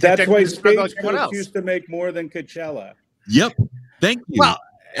 That's why Stagecoach used to make more than Coachella. Yep. Thank you. Well,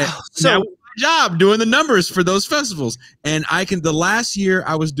 so my job doing the numbers for those festivals. And the last year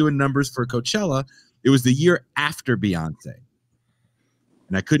I was doing numbers for Coachella, it was the year after Beyonce.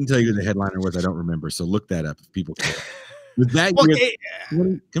 And I couldn't tell you who the headliner was. I don't remember. So look that up if people care. With that year,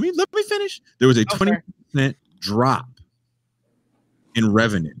 let me finish. There was a 20% drop in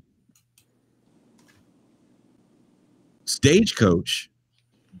revenue. Stagecoach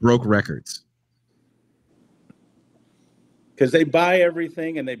broke records because they buy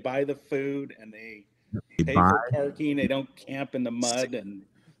everything and they buy the food and they pay for parking. They don't camp in the mud and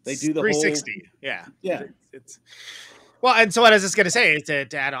they do the 360. whole. Yeah. It's well, and so what I was just going to say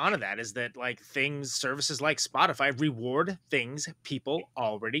to add on to that is that like services like Spotify reward things people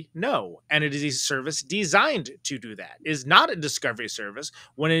already know. And it is a service designed to do that. It is not a discovery service.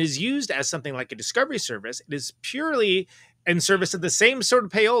 When it is used as something like a discovery service, it is purely in service of the same sort of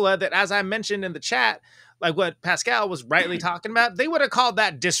payola that, as I mentioned in the chat, like what Pascual was rightly talking about, they would have called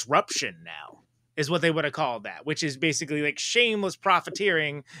that disruption now. Is what they would have called that, which is basically like shameless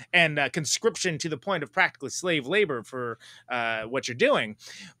profiteering and conscription to the point of practically slave labor for what you're doing.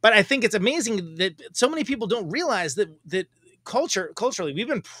 But I think it's amazing that so many people don't realize that culturally, we've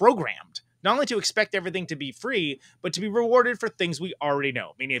been programmed not only to expect everything to be free, but to be rewarded for things we already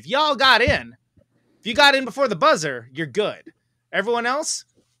know. Meaning, if you got in before the buzzer, you're good. Everyone else.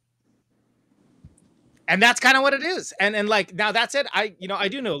 And that's kind of what it is. And like, now that said, I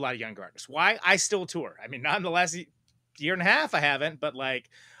do know a lot of younger artists. Why? I still tour. I mean, not in the last year and a half, I haven't, but like,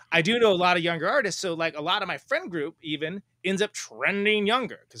 I do know a lot of younger artists. So like a lot of my friend group even ends up trending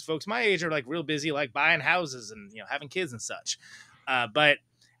younger because folks my age are like real busy, like buying houses and, having kids and such. But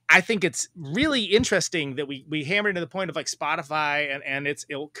I think it's really interesting that we hammer to the point of like Spotify and its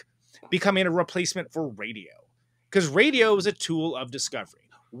ilk becoming a replacement for radio, because radio is a tool of discovery.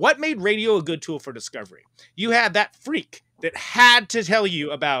 What made radio a good tool for discovery? You had that freak that had to tell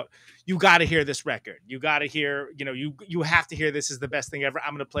you about, you got to hear this record. You got to hear, you have to hear this is the best thing ever.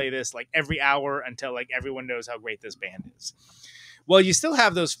 I'm going to play this like every hour until like everyone knows how great this band is. Well, you still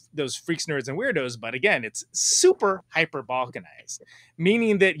have those freaks, nerds, and weirdos, but again, it's super hyper balkanized,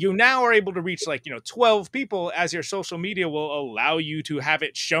 meaning that you now are able to reach like, 12 people as your social media will allow you to have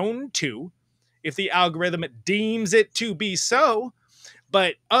it shown to, if the algorithm deems it to be so.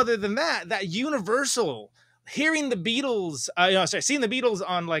 But other than that, that universal hearing the Beatles, seeing the Beatles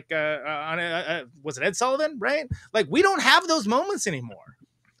on like, was it Ed Sullivan, right? Like, we don't have those moments anymore.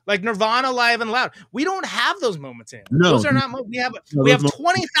 Like Nirvana Live and Loud. We don't have those moments anymore. No. Those are not, we have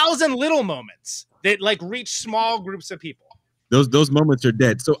 20,000 little moments that like reach small groups of people. Those moments are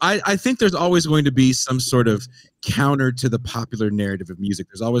dead. So I think there's always going to be some sort of counter to the popular narrative of music.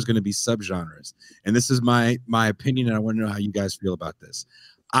 There's always going to be subgenres. And this is my opinion, and I want to know how you guys feel about this.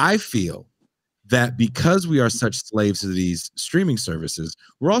 I feel that because we are such slaves to these streaming services,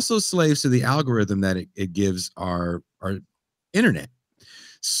 we're also slaves to the algorithm that it gives our internet.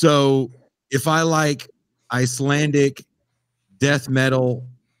 So if I like Icelandic death metal,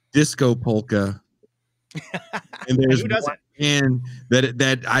 disco polka, and there's one band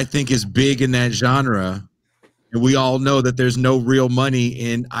that I think is big in that genre, and we all know that there's no real money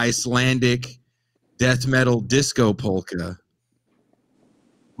in Icelandic death metal disco polka,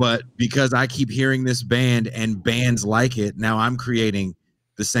 but because I keep hearing this band and bands like it, now I'm creating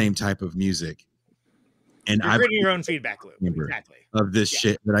the same type of music, and you're creating your own feedback loop of this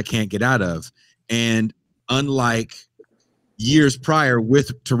shit that I can't get out of. And unlike years prior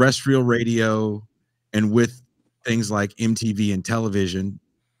with terrestrial radio and with things like MTV and television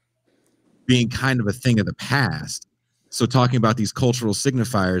being kind of a thing of the past. So talking about these cultural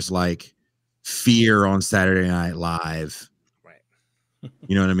signifiers like Fear on Saturday Night Live, right?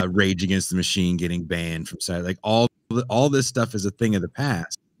 You know what I mean? Rage Against the Machine getting banned from Saturday. Like all this stuff is a thing of the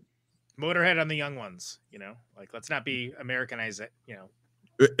past. Motorhead on the young ones, like let's not be Americanized it,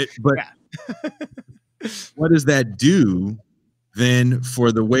 But what does that do then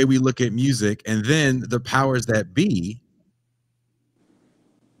for the way we look at music, and then the powers that be?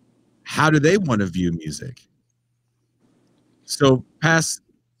 How do they want to view music? So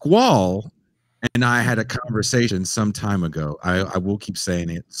Pascual and I had a conversation some time ago. I will keep saying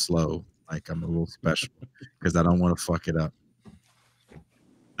it slow, like I'm a little special, because I don't want to fuck it up.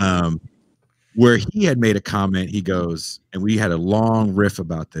 Where he had made a comment, he goes, and we had a long riff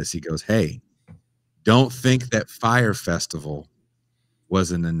about this. He goes, "Hey, don't think that Fire Festival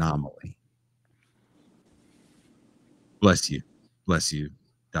was an anomaly." Bless you,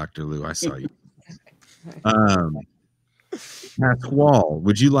 Dr. Lou. I saw you. Pascual,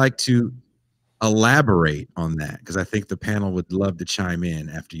 would you like to elaborate on that? Because I think the panel would love to chime in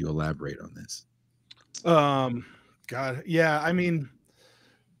after you elaborate on this. God, yeah. I mean,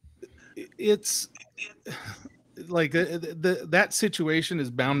 it's like that situation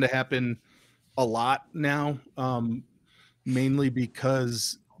is bound to happen a lot now, mainly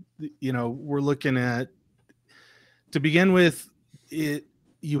because, you know, we're looking at, to begin with,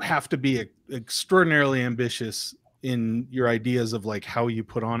 you have to be extraordinarily ambitious in your ideas of like how you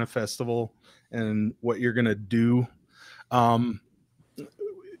put on a festival and what you're going to do. And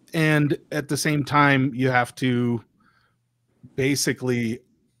at the same time, you have to basically,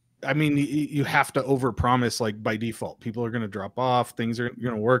 I mean, you have to overpromise, like by default. People are going to drop off, things are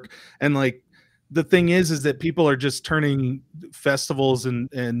going to work. And like, the thing is that people are just turning festivals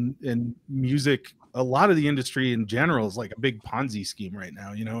and music, a lot of the industry in general is like a big Ponzi scheme right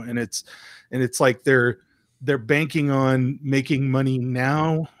now, you know, and it's like they're banking on making money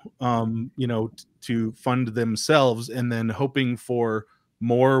now, you know, to fund themselves, and then hoping for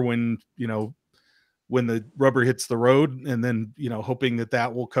more when, you know, when the rubber hits the road, and then, you know, hoping that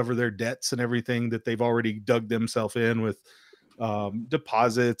that will cover their debts and everything that they've already dug themselves in with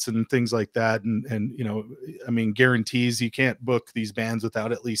deposits and things like that. And, you know, I mean, guarantees, you can't book these bands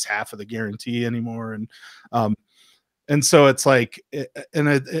without at least half of the guarantee anymore. And so it's like,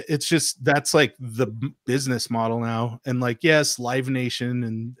 it's just, that's like the business model now. And like, yes, Live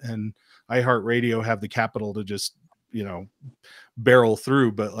Nation and iHeartRadio have the capital to just, you know, barrel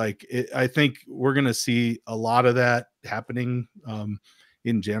through, but like, I think we're going to see a lot of that happening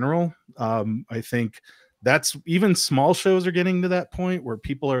in general. I think that's, even small shows are getting to that point where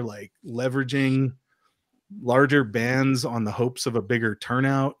people are like leveraging larger bands on the hopes of a bigger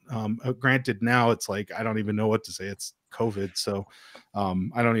turnout. Granted, now it's like, I don't even know what to say. It's COVID. So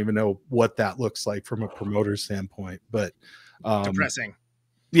I don't even know what that looks like from a promoter standpoint, but depressing.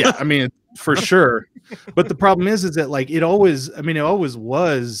 Yeah, I mean, for sure. But the problem is that like, it always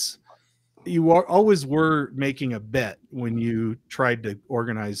was, you always were making a bet when you tried to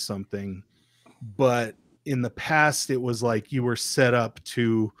organize something, but in the past it was like you were set up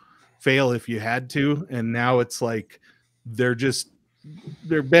to fail if you had to, and now it's like they're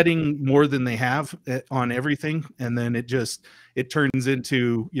betting more than they have on everything, and then it turns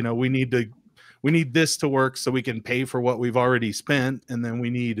into, you know, we need this to work so we can pay for what we've already spent, and then we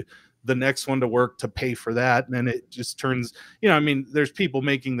need the next one to work to pay for that. And then it just turns, you know, I mean, there's people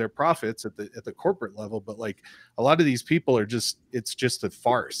making their profits at the corporate level, but like a lot of these people are just, it's just a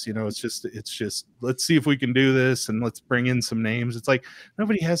farce, you know, it's just, let's see if we can do this and let's bring in some names. It's like,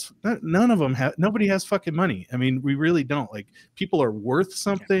 nobody has fucking money. I mean, we really don't. Like, people are worth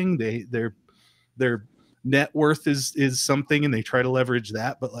something. Their net worth is something, and they try to leverage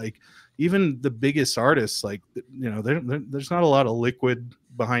that. But like, even the biggest artists, like, you know, there's not a lot of liquid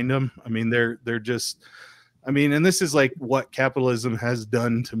behind them. I mean, they're just, I mean, and this is like what capitalism has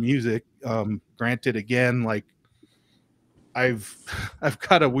done to music. Granted, again, like, I've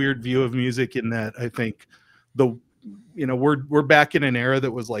got a weird view of music in that I think you know, we're back in an era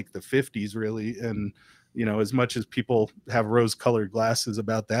that was like the 50s really. And, you know, as much as people have rose-colored glasses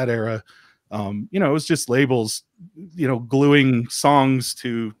about that era, you know, it was just labels, you know, gluing songs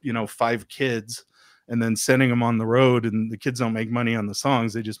to, you know, 5 kids and then sending them on the road, and the kids don't make money on the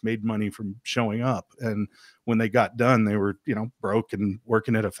songs. They just made money from showing up. And when they got done, they were, you know, broke and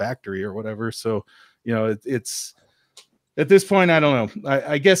working at a factory or whatever. So, you know, it's at this point, I don't know.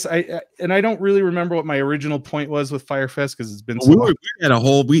 I guess I don't really remember what my original point was with Firefest, because it's been so long. We had a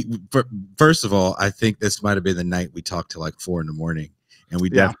whole week. First of all, I think this might have been the night we talked till like 4 a.m, and we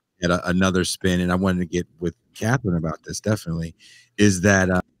definitely had another spin. And I wanted to get with Catherine about this. Definitely, is that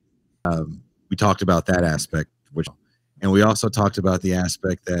we talked about that aspect, and we also talked about the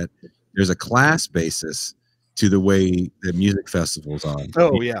aspect that there's a class basis to the way the music festivals are.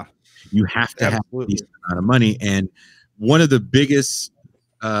 Oh yeah, you have to have a decent amount of money. And one of the biggest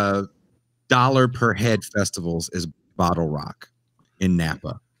dollar per head festivals is Bottle Rock in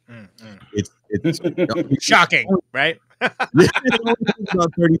Napa. It's shocking, right?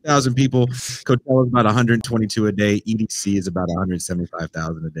 About 30,000 people. Coachella is about 122 a day. EDC is about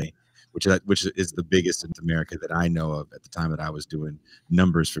 175,000 a day. which is the biggest in America that I know of at the time that I was doing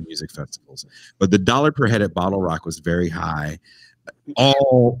numbers for music festivals. But the dollar per head at Bottle Rock was very high.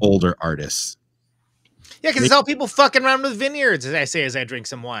 All older artists. Yeah, because it's all people fucking around with vineyards, as I say as I drink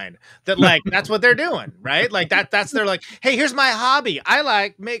some wine. That like that's what they're doing, right? Like that's their like, hey, here's my hobby.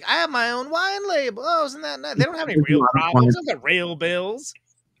 I have my own wine label. Oh, isn't that nice? They don't have any real problems. They've got rail bills,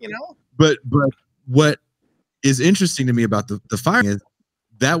 you know. But what is interesting to me about the fire is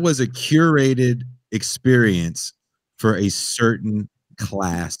that was a curated experience for a certain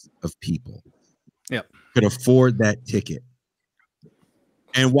class of people. Yep. Could afford that ticket.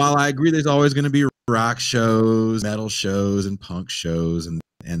 And while I agree there's always going to be rock shows, metal shows, and punk shows and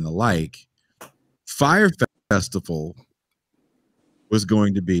the like, Fire Festival was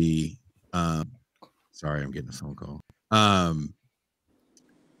going to be sorry, I'm getting a phone call.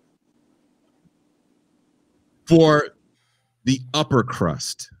 For the upper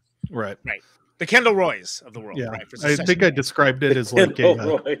crust. Right. The Kendall Roys of the world. Yeah, right, I think I described it as like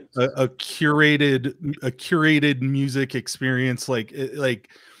a curated music experience, like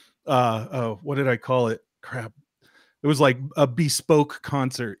what did I call it? Crap. It was like a bespoke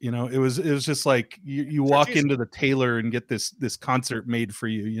concert, you know. It was just like you walk into the tailor and get this concert made for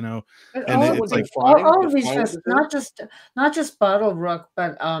you, you know. And it's like all of these just not just Bottle Rock,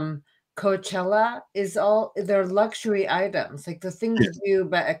 but Coachella is all they're luxury items. Like the thing to do,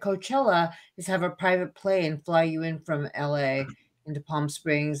 but at Coachella is have a private plane fly you in from LA into Palm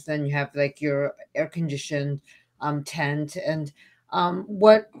Springs. Then you have like your air conditioned tent. And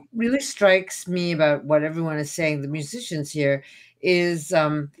what really strikes me about what everyone is saying, the musicians here, is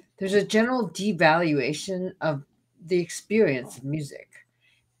there's a general devaluation of the experience of music.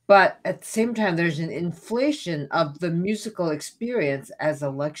 But at the same time, there's an inflation of the musical experience as a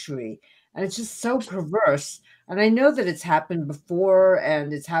luxury. And it's just so perverse. And I know that it's happened before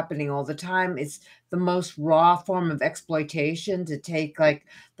and it's happening all the time. It's the most raw form of exploitation to take like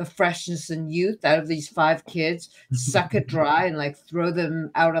the freshness and youth out of these 5 kids, suck it dry and like throw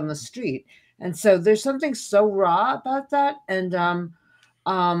them out on the street. And so there's something so raw about that. And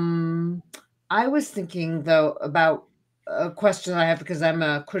I was thinking though about a question I have because I'm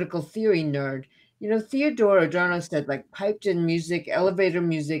a critical theory nerd. You know, Theodore Adorno said like piped in music, elevator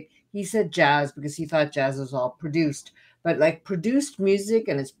music. He said jazz because he thought jazz was all produced, but like produced music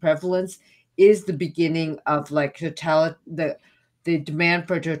and its prevalence is the beginning of like the demand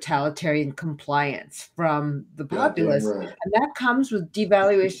for totalitarian compliance from the populace, right. And that comes with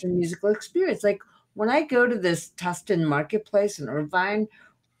devaluation of musical experience. Like when I go to this Tustin marketplace in Irvine,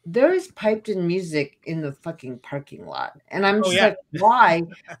 there is piped in music in the fucking parking lot. And I'm just like, why?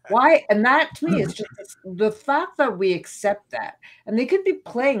 And that to me is just the fact that we accept that. And they could be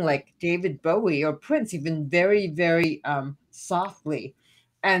playing like David Bowie or Prince, even very, very softly.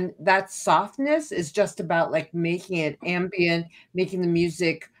 And that softness is just about like making it ambient, making the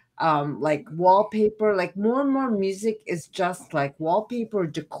music like wallpaper. Like more and more music is just like wallpaper,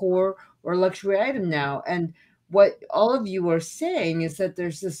 decor, or luxury item now. And what all of you are saying is that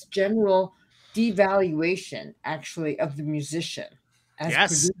there's this general devaluation actually of the musician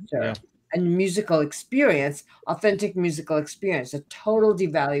as producer and musical experience, authentic musical experience, a total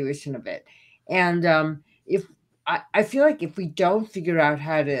devaluation of it. And if I feel like if we don't figure out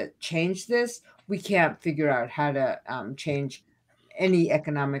how to change this, we can't figure out how to change any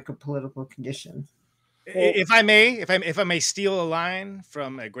economic or political conditions. If I may steal a line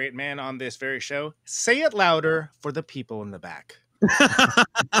from a great man on this very show, say it louder for the people in the back.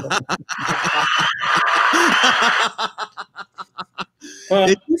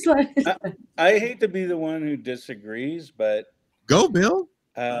 Well, I hate to be the one who disagrees, but go, Bill.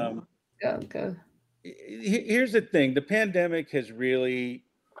 Go. Here's the thing: the pandemic has really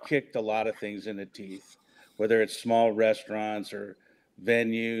kicked a lot of things in the teeth, whether it's small restaurants or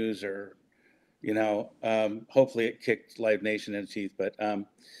venues or. You know, hopefully it kicked Live Nation in the teeth, but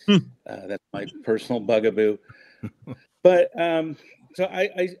that's my personal bugaboo. But so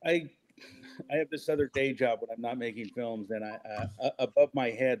I have this other day job when I'm not making films, and above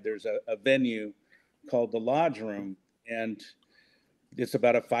my head there's a venue called the Lodge Room, and it's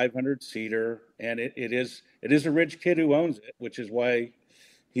about a 500-seater, and it is a rich kid who owns it, which is why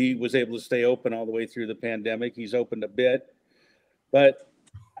he was able to stay open all the way through the pandemic. He's opened a bit, but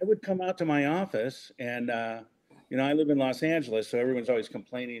I would come out to my office, and you know, I live in Los Angeles, so everyone's always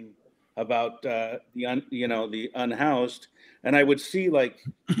complaining about the unhoused, and I would see like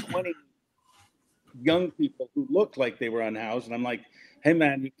 20 young people who looked like they were unhoused, and I'm like, "Hey,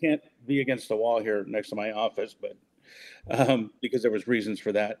 man, you can't be against the wall here next to my office," but because there was reasons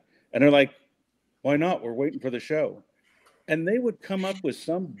for that, and they're like, "Why not? We're waiting for the show," and they would come up with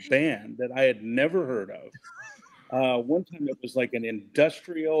some band that I had never heard of. One time it was like an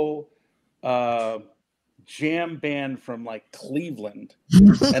industrial jam band from like Cleveland,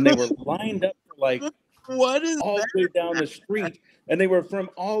 and they were lined up for like what is all the way down the street, and they were from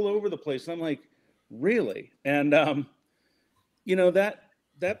all over the place. And I'm like, really? And you know,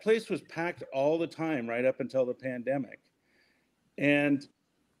 that place was packed all the time right up until the pandemic. And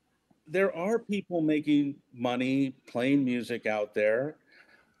there are people making money playing music out there.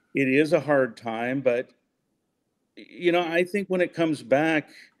 It is a hard time, but you know, I think when it comes back,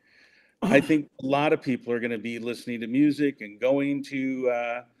 I think a lot of people are going to be listening to music and going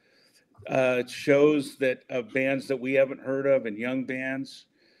to shows that of bands that we haven't heard of and young bands.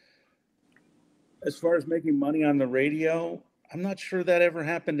 As far as making money on the radio, I'm not sure that ever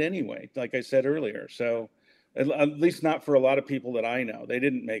happened anyway, like I said earlier. So at least not for a lot of people that I know. They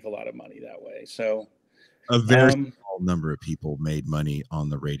didn't make a lot of money that way. So a very small number of people made money on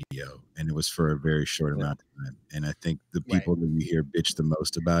the radio, and it was for a very short amount of time. And I think the people that you hear bitch the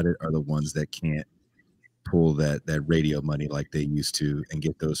most about it are the ones that can't pull that radio money like they used to and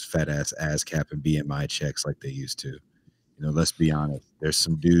get those fat ass ASCAP and BMI checks like they used to. You know, let's be honest. There's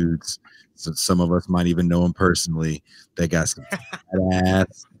some dudes, so some of us might even know them personally, that got some fat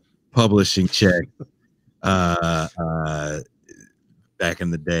ass publishing checks back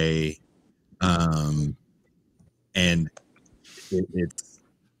in the day. And it's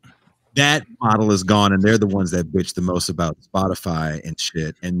that model is gone, and they're the ones that bitch the most about Spotify and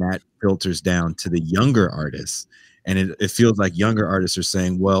shit, and that filters down to the younger artists. And it feels like younger artists are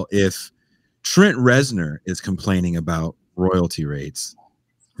saying, well, if Trent Reznor is complaining about royalty rates,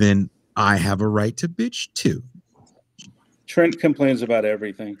 then I have a right to bitch too. Trent complains about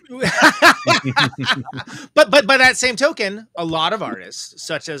everything. but by that same token, a lot of artists,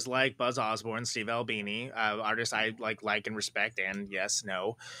 such as like Buzz Osborne, Steve Albini, artists I like and respect, and yes,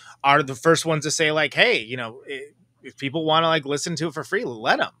 no, are the first ones to say like, hey, you know, if people want to like listen to it for free,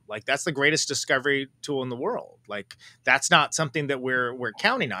 let them. Like, that's the greatest discovery tool in the world. Like, that's not something that we're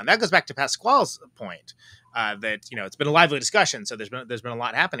counting on. That goes back to Pascual's point, that, you know, it's been a lively discussion, so there's been a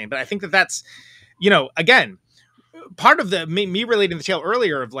lot happening. But I think that's, you know, again, part of the me relating the tale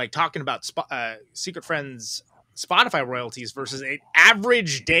earlier of like talking about Secret Friends Spotify royalties versus an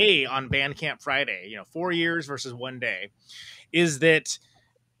average day on Bandcamp Friday, you know, 4 years versus 1 day, is that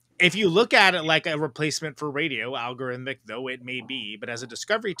if you look at it like a replacement for radio, algorithmic though it may be, but as a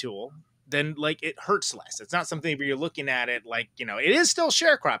discovery tool, then like it hurts less. It's not something where you're looking at it like, you know, it is still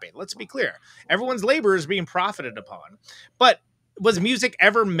sharecropping. Let's be clear. Everyone's labor is being profited upon. But was music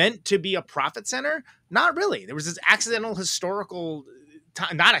ever meant to be a profit center? Not really. There was this accidental historical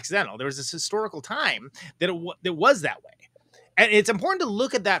time, not accidental. There was this historical time that it was that way. And it's important to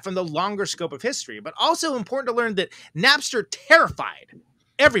look at that from the longer scope of history, but also important to learn that Napster terrified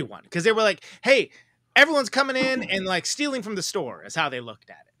everyone because they were like, hey, everyone's coming in and like stealing from the store is how they looked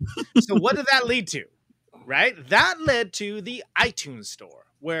at it. So what did that lead to? Right? That led to the iTunes store,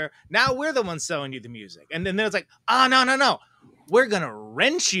 where now we're the ones selling you the music. And then there's like, oh, no. We're going to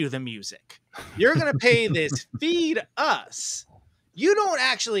rent you the music. You're going to pay this, feed us. You don't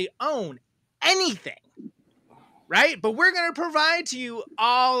actually own anything, right? But we're going to provide to you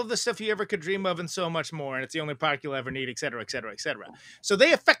all of the stuff you ever could dream of and so much more. And it's the only product you'll ever need, et cetera, et cetera, et cetera. So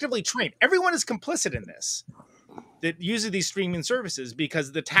they effectively trained. Everyone is complicit in this, that uses these streaming services,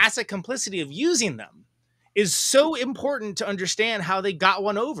 because the tacit complicity of using them is so important to understand how they got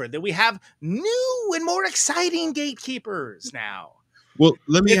one over, that we have new and more exciting gatekeepers now. Well,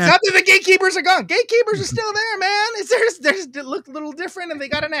 let me ask. Not that the gatekeepers are gone. Gatekeepers are still there, man. They look a little different, and they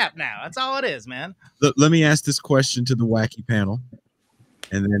got an app now. That's all it is, man. Let me ask this question to the wacky panel,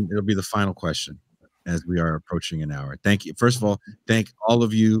 and then it'll be the final question as we are approaching an hour. Thank you. First of all, thank all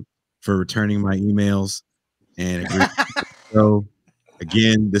of you for returning my emails and agreeing. So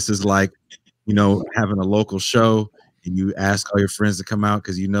again, this is like, you know, having a local show and you ask all your friends to come out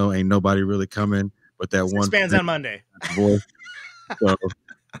because you know ain't nobody really coming but that one bands on Monday. So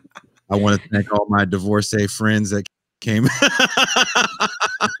I want to thank all my divorcee friends that came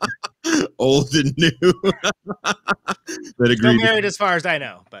old and new that agreed. Still married as far as I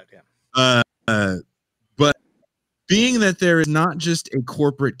know, but yeah. But being that there is not just a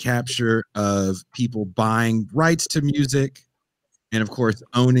corporate capture of people buying rights to music, and of course,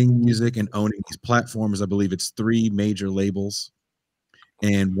 owning music and owning these platforms, I believe it's 3 major labels,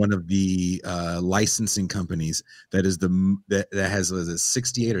 and one of the licensing companies that is that has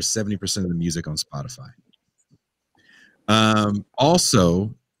 68 or 70% of the music on Spotify.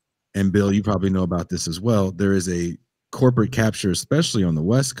 Also, and Bill, you probably know about this as well, there is a corporate capture, especially on the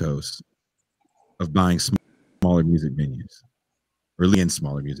West Coast, of buying smaller music venues, or in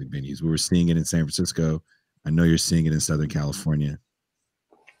smaller music venues. We were seeing it in San Francisco. I know you're seeing it in Southern California.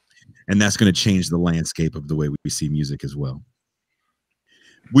 And that's going to change the landscape of the way we see music as well.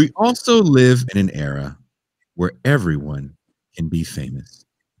 We also live in an era where everyone can be famous.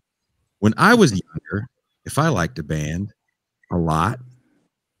 When I was younger, if I liked a band a lot,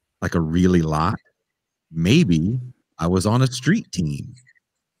 like a really lot, maybe I was on a street team.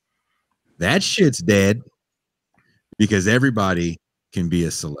 That shit's dead because everybody can be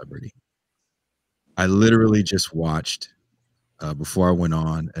a celebrity. I literally just watched, before I went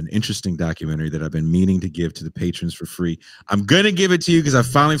on, an interesting documentary that I've been meaning to give to the patrons for free. I'm going to give it to you because I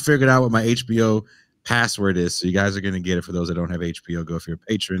finally figured out what my HBO password is. So you guys are going to get it. For those that don't have HBO, go if you're a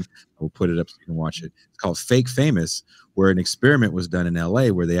patron. I will put it up so you can watch it. It's called Fake Famous, where an experiment was done in LA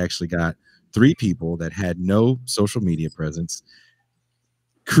where they actually got 3 people that had no social media presence,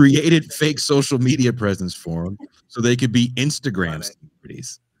 created fake social media presence for them so they could be Instagram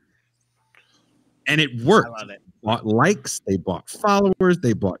celebrities. And it worked. I love it. Bought likes, they bought followers,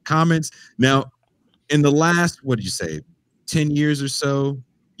 they bought comments. Now, in the last, what did you say, 10 years or so,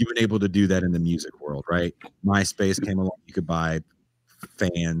 you've been able to do that in the music world, right? MySpace came along, you could buy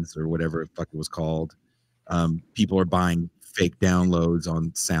fans or whatever the fuck it was called. People are buying fake downloads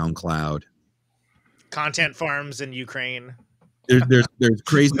on SoundCloud. Content farms in Ukraine. There's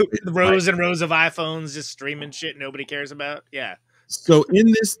crazy rows and rows of iPhones just streaming shit nobody cares about. Yeah. So in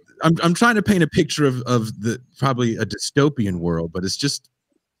this, I'm trying to paint a picture of the probably a dystopian world, but it's just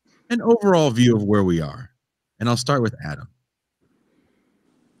an overall view of where we are. And I'll start with Adam.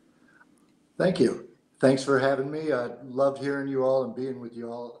 Thank you. Thanks for having me. I loved hearing you all and being with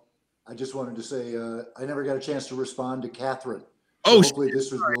you all. I just wanted to say I never got a chance to respond to Catherine. So hopefully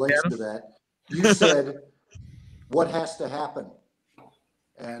this relates to that. You said, what has to happen?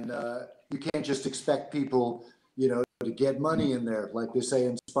 And you can't just expect people, to get money in there, like they say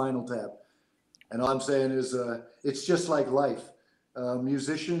in Spinal Tap. And all I'm saying is it's just like life.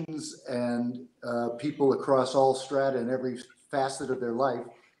 Musicians and people across all strata and every facet of their life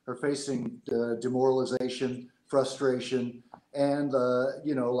are facing demoralization, frustration, and,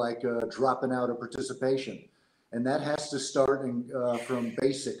 dropping out of participation. And that has to start from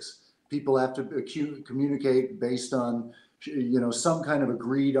basics. People have to communicate based on, some kind of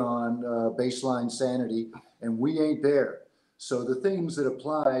agreed on baseline sanity. And we ain't there. So the things that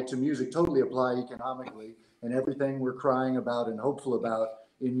apply to music totally apply economically, and everything we're crying about and hopeful about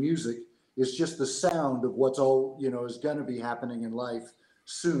in music is just the sound of what's all, is going to be happening in life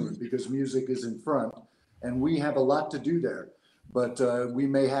soon, because music is in front and we have a lot to do there. But we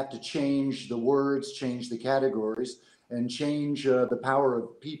may have to change the words, change the categories, and change the power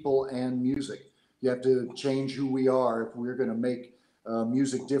of people and music. You have to change who we are if we're going to make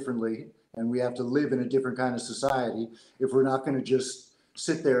music differently. And we have to live in a different kind of society if we're not going to just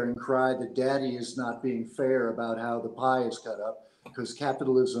sit there and cry that daddy is not being fair about how the pie is cut up, because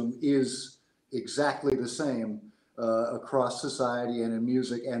capitalism is exactly the same across society and in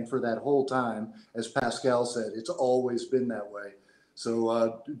music. And for that whole time, as Pascual said, it's always been that way.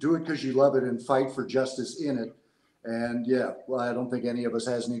 So do it because you love it and fight for justice in it. And I don't think any of us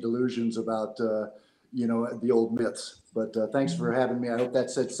has any delusions about, the old myths. But thanks for having me. I hope that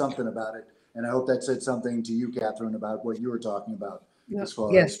said something about it. And I hope that said something to you, Catherine, about what you were talking about as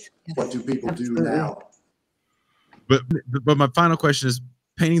far as what do people do now. But my final question is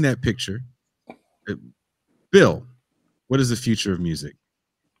painting that picture. Bill, what is the future of music?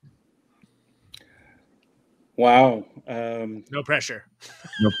 Wow. No pressure.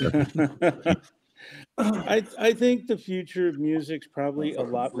 I think the future of music's probably a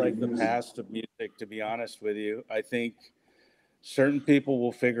lot like the past of music, to be honest with you. I think certain people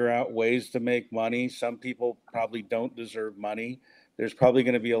will figure out ways to make money. Some people probably don't deserve money. There's probably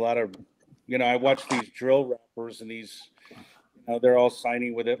going to be a lot of, I watch these drill rappers and these, they're all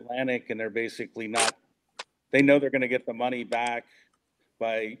signing with Atlantic, and they're basically not, they know they're going to get the money back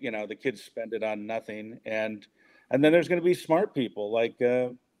by, the kids spend it on nothing. And then there's going to be smart people like,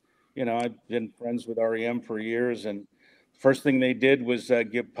 I've been friends with REM for years, and first thing they did was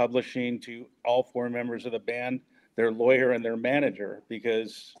give publishing to all 4 members of the band, their lawyer and their manager,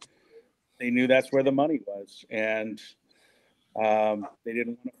 because they knew that's where the money was. And they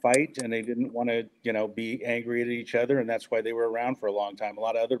didn't want to fight, and they didn't want to, be angry at each other. And that's why they were around for a long time. A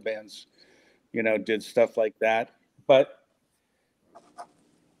lot of other bands, did stuff like that. But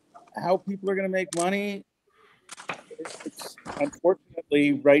how people are going to make money, it's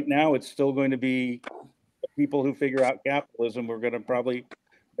unfortunately right now, it's still going to be the people who figure out capitalism are going to probably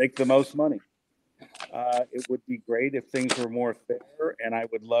make the most money. It would be great if things were more fair, and I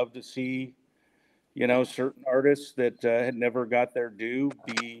would love to see, you know, certain artists that had never got their due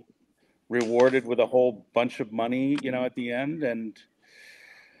be rewarded with a whole bunch of money, you know, at the end. And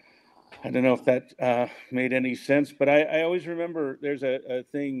I don't know if that made any sense, but I always remember there's a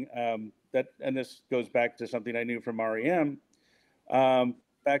thing that, and this goes back to something I knew from REM.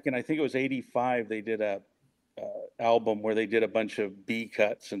 Back in, I think it was '85, they did a album where they did a bunch of B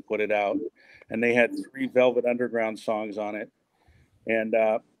cuts and put it out, and they had 3 Velvet Underground songs on it. And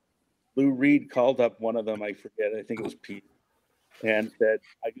Lou Reed called up one of them, I forget, I think it was Pete, and said,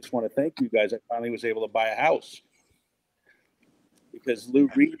 "I just want to thank you guys. I finally was able to buy a house." Because Lou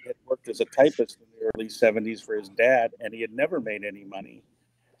Reed had worked as a typist in the early '70s for his dad, and he had never made any money.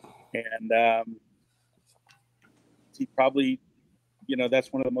 And he probably, you know,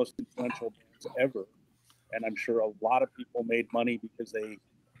 that's one of the most influential bands ever. And I'm sure a lot of people made money because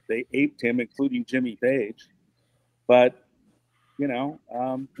they aped him, including Jimmy Page. But, you know,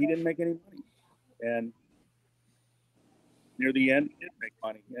 he didn't make any money. And near the end, he did make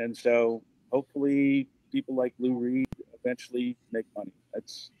money. And so hopefully people like Lou Reed eventually make money. I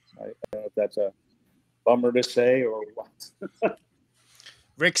don't know if that's a bummer to say or what.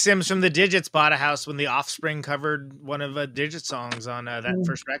 Rick Sims from the Digits bought a house when the Offspring covered one of Digit songs on that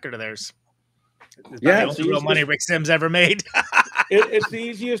first record of theirs. Yeah, it's the only real money Rick Sims ever made. It's the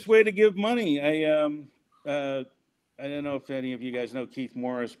easiest way to give money. I don't know if any of you guys know Keith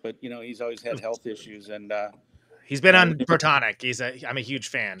Morris, but you know he's always had health issues, and he's been on Protonic. I'm a huge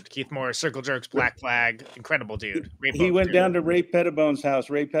fan. Keith Morris, Circle Jerks, Black Flag, incredible dude. He went down to Ray Pettibone's house.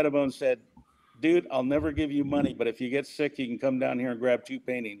 Ray Pettibone said, "Dude, I'll never give you money, but if you get sick, you can come down here and grab 2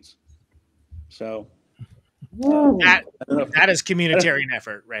 paintings." So that is communitarian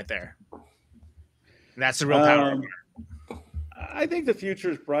effort right there. That's the real power. I think the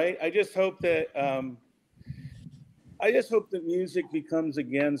future is bright. I just hope that music becomes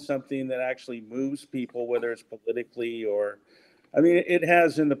again something that actually moves people, whether it's politically or, I mean, it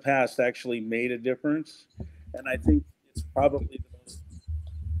has in the past actually made a difference, and I think it's probably the most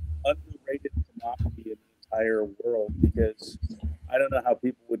underrated commodity in the entire world, because I don't know how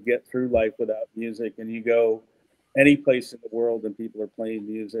people would get through life without music. And you go any place in the world and people are playing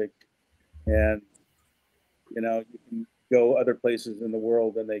music, and you know, you can go other places in the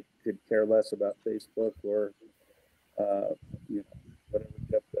world and they could care less about Facebook or, you know, whatever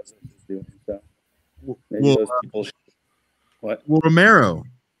Jeff Bezos is doing. So maybe those people should. What? Well, Romero,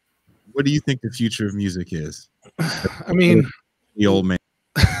 what do you think the future of music is? I mean, the old man.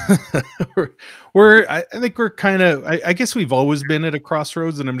 I think we're kind of, I guess we've always been at a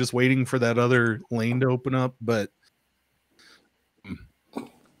crossroads, and I'm just waiting for that other lane to open up. But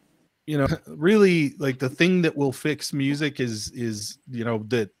you know, really, like, the thing that will fix music is you know,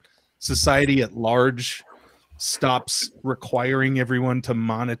 that society at large stops requiring everyone to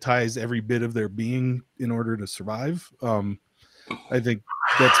monetize every bit of their being in order to survive. I think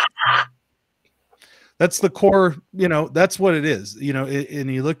that's the core, you know, that's what it is, you know.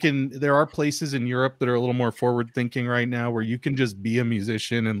 And you look there are places in Europe that are a little more forward thinking right now, where you can just be a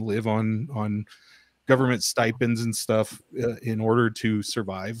musician and live on government stipends and stuff in order to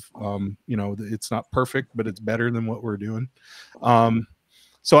survive. You know, it's not perfect, but it's better than what we're doing.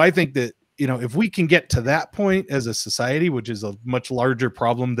 So I think that, you know, if we can get to that point as a society, which is a much larger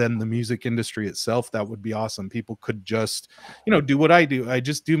problem than the music industry itself, that would be awesome. People could just, you know, do what I do. I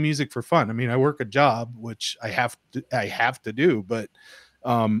just do music for fun. I mean, I work a job, which I have to do, but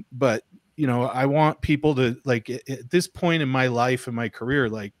you know, I want people to, like, at this point in my life and my career,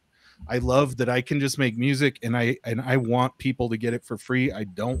 like, I love that I can just make music, and I want people to get it for free. I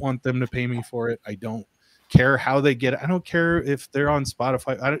don't want them to pay me for it. I don't care how they get it. I don't care if they're on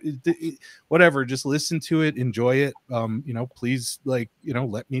Spotify. Whatever, just listen to it, enjoy it. You know, please, like, you know,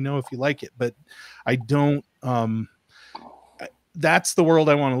 let me know if you like it. But I don't. That's the world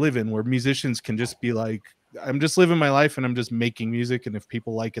I want to live in, where musicians can just be like, I'm just living my life and I'm just making music, and if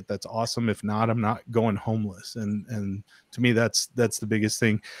people like it, that's awesome. If not, I'm not going homeless. And to me, that's the biggest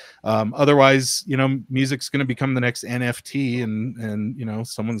thing. Otherwise, you know, music's going to become the next NFT, and you know,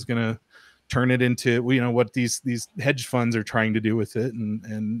 someone's going to turn it into, you know, what these hedge funds are trying to do with it,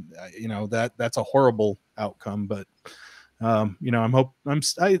 and you know, that's a horrible outcome. But you know,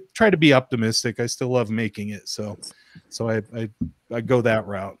 I try to be optimistic. I still love making it, so I go that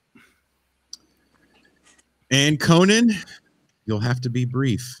route. And Conan, you'll have to be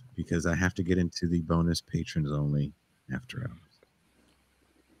brief, because I have to get into the bonus patrons only after hours.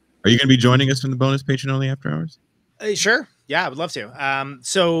 Are you going to be joining us from the bonus patron only after hours? Sure. Yeah, I would love to.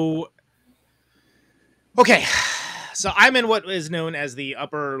 Okay. So I'm in what is known as the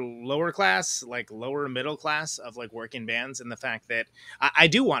upper lower class, like lower middle class of like working bands, and the fact that I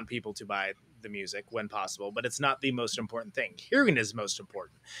do want people to buy the music when possible, but it's not the most important thing. Hearing is most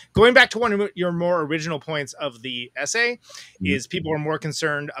important. Going back to one of your more original points of the essay, is people are more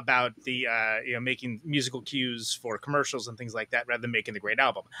concerned about the making musical cues for commercials and things like that rather than making the great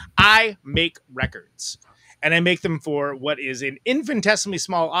album. I make records, and I make them for what is an infinitesimally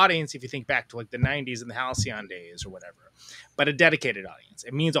small audience if you think back to like the 90s and the Halcyon days or whatever, but a dedicated audience.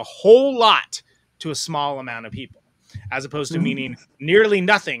 It means a whole lot to a small amount of people, as opposed to meaning nearly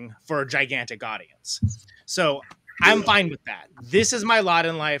nothing for a gigantic audience. So I'm fine with that. This is my lot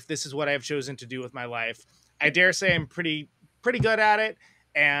in life. This is what I've chosen to do with my life. I dare say I'm pretty good at it,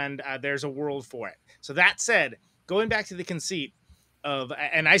 and there's a world for it. So that said, going back to the conceit of,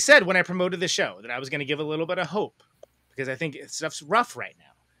 and I said when I promoted the show that I was going to give a little bit of hope, because I think stuff's rough right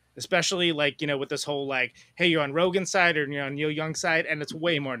now, especially like, with this whole like, hey, you're on Rogan's side or you're on Neil Young's side, and it's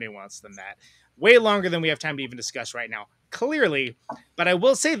way more nuanced than that. Way longer than we have time to even discuss right now, clearly. But I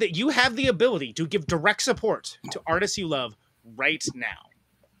will say that you have the ability to give direct support to artists you love right now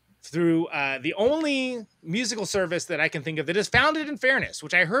through the only musical service that I can think of that is founded in fairness,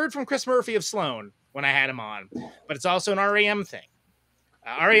 which I heard from Chris Murphy of Sloan when I had him on, but it's also an RAM thing.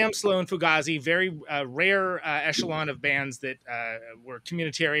 RAM, Sloan, Fugazi, very rare echelon of bands that were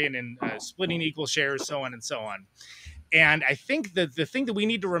communitarian and splitting equal shares, so on and so on. And I think that the thing that we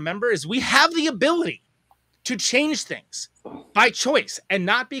need to remember is we have the ability to change things by choice and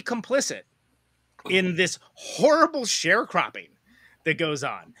not be complicit in this horrible sharecropping that goes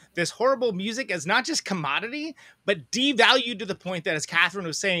on. This horrible music as not just commodity, but devalued to the point that, as Catherine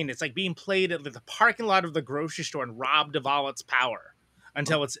was saying, it's like being played at the parking lot of the grocery store and robbed of all its power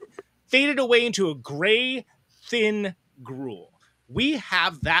until it's faded away into a gray, thin gruel. We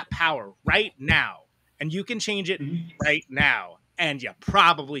have that power right now. And you can change it right now. And you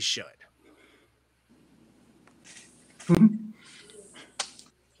probably should.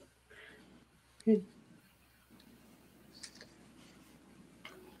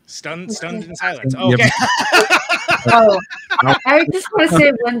 Stunned in silence. Oh, okay. I just want to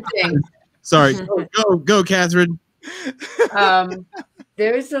say one thing. Sorry. Go, Catherine.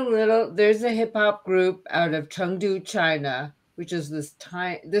 There's a hip hop group out of Chengdu, China, which is this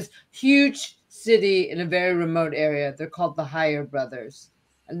huge city in a very remote area. They're called the Higher Brothers,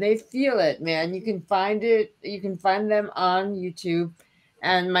 and they feel it, man. You can find it. You can find them on YouTube.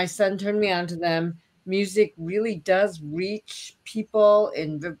 And my son turned me on to them. Music really does reach people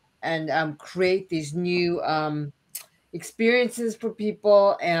and create these new experiences for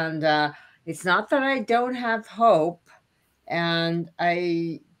people. And it's not that I don't have hope, and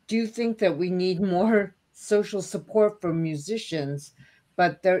I do think that we need more social support for musicians.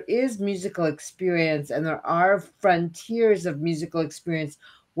 But there is musical experience, and there are frontiers of musical experience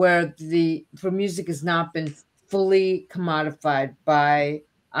where music has not been fully commodified by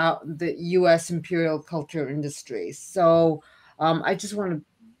the U.S. imperial culture industry. So I just want to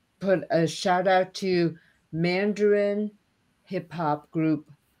put a shout out to Mandarin hip hop group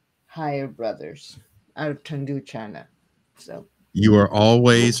Higher Brothers out of Chengdu, China. So you are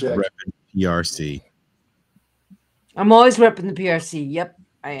always repping PRC. I'm always repping the PRC. Yep,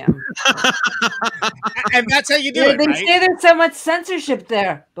 I am. And that's how you do it. They right? say there's so much censorship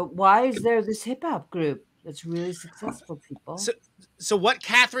there, but why is there this hip hop group that's really successful, people? So what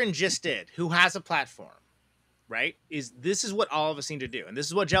Catherine just did, who has a platform, right, this is what all of us need to do. And this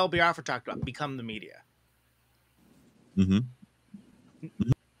is what Jel Biafra talked about, become the media. That's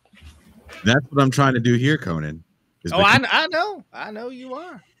what I'm trying to do here, Conan. I know you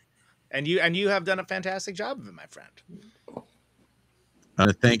are. And you have done a fantastic job of it, my friend. I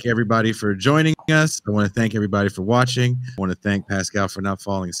want to thank everybody for joining us. I want to thank everybody for watching. I want to thank Pascal for not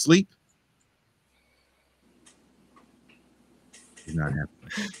falling asleep. He's not happy.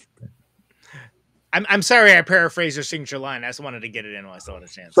 I'm sorry I paraphrased your signature line. I just wanted to get it in while I still had a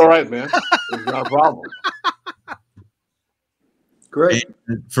chance. It's all right, man. It's not a problem. Great.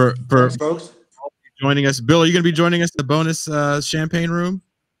 And for Thanks, folks. joining us, Bill, are you going to be joining us in the bonus champagne room?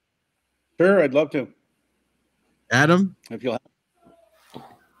 Sure, I'd love to. Adam, If you'll.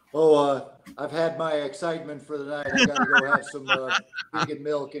 I've had my excitement for the night. I got to go have some vegan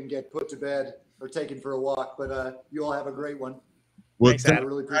milk and get put to bed or taken for a walk. But you all have a great one. Thanks, I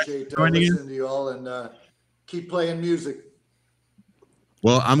really appreciate listening to you all, and keep playing music.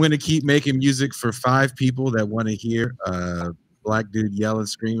 Well, I'm going to keep making music for 5 people that want to hear a black dude yell and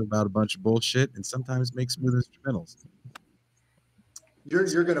scream about a bunch of bullshit, and sometimes make smooth instrumentals.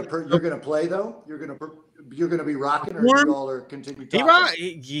 You're gonna play though. You're gonna be rocking, or you all are continue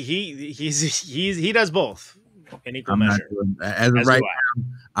talking? He does both in equal measure. As of right now,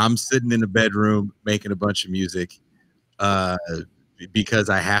 I'm sitting in the bedroom making a bunch of music because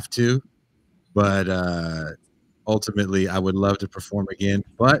I have to. but ultimately, I would love to perform again.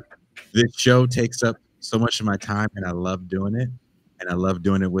 But this show takes up so much of my time, and I love doing it. And I love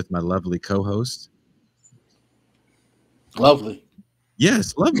doing it with my lovely co-host. Lovely.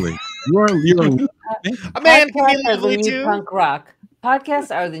 Yes, lovely. You're a man can be lovely too. Punk rock. Podcasts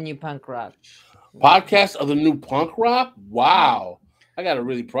are the new punk rock. Podcasts are the new punk rock? Wow. I got to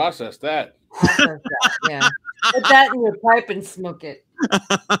really process that. Yeah. Put that in your pipe and smoke it.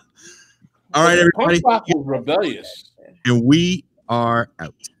 All right, everybody. Punk rock was rebellious. And we are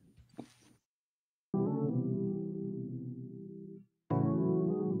out.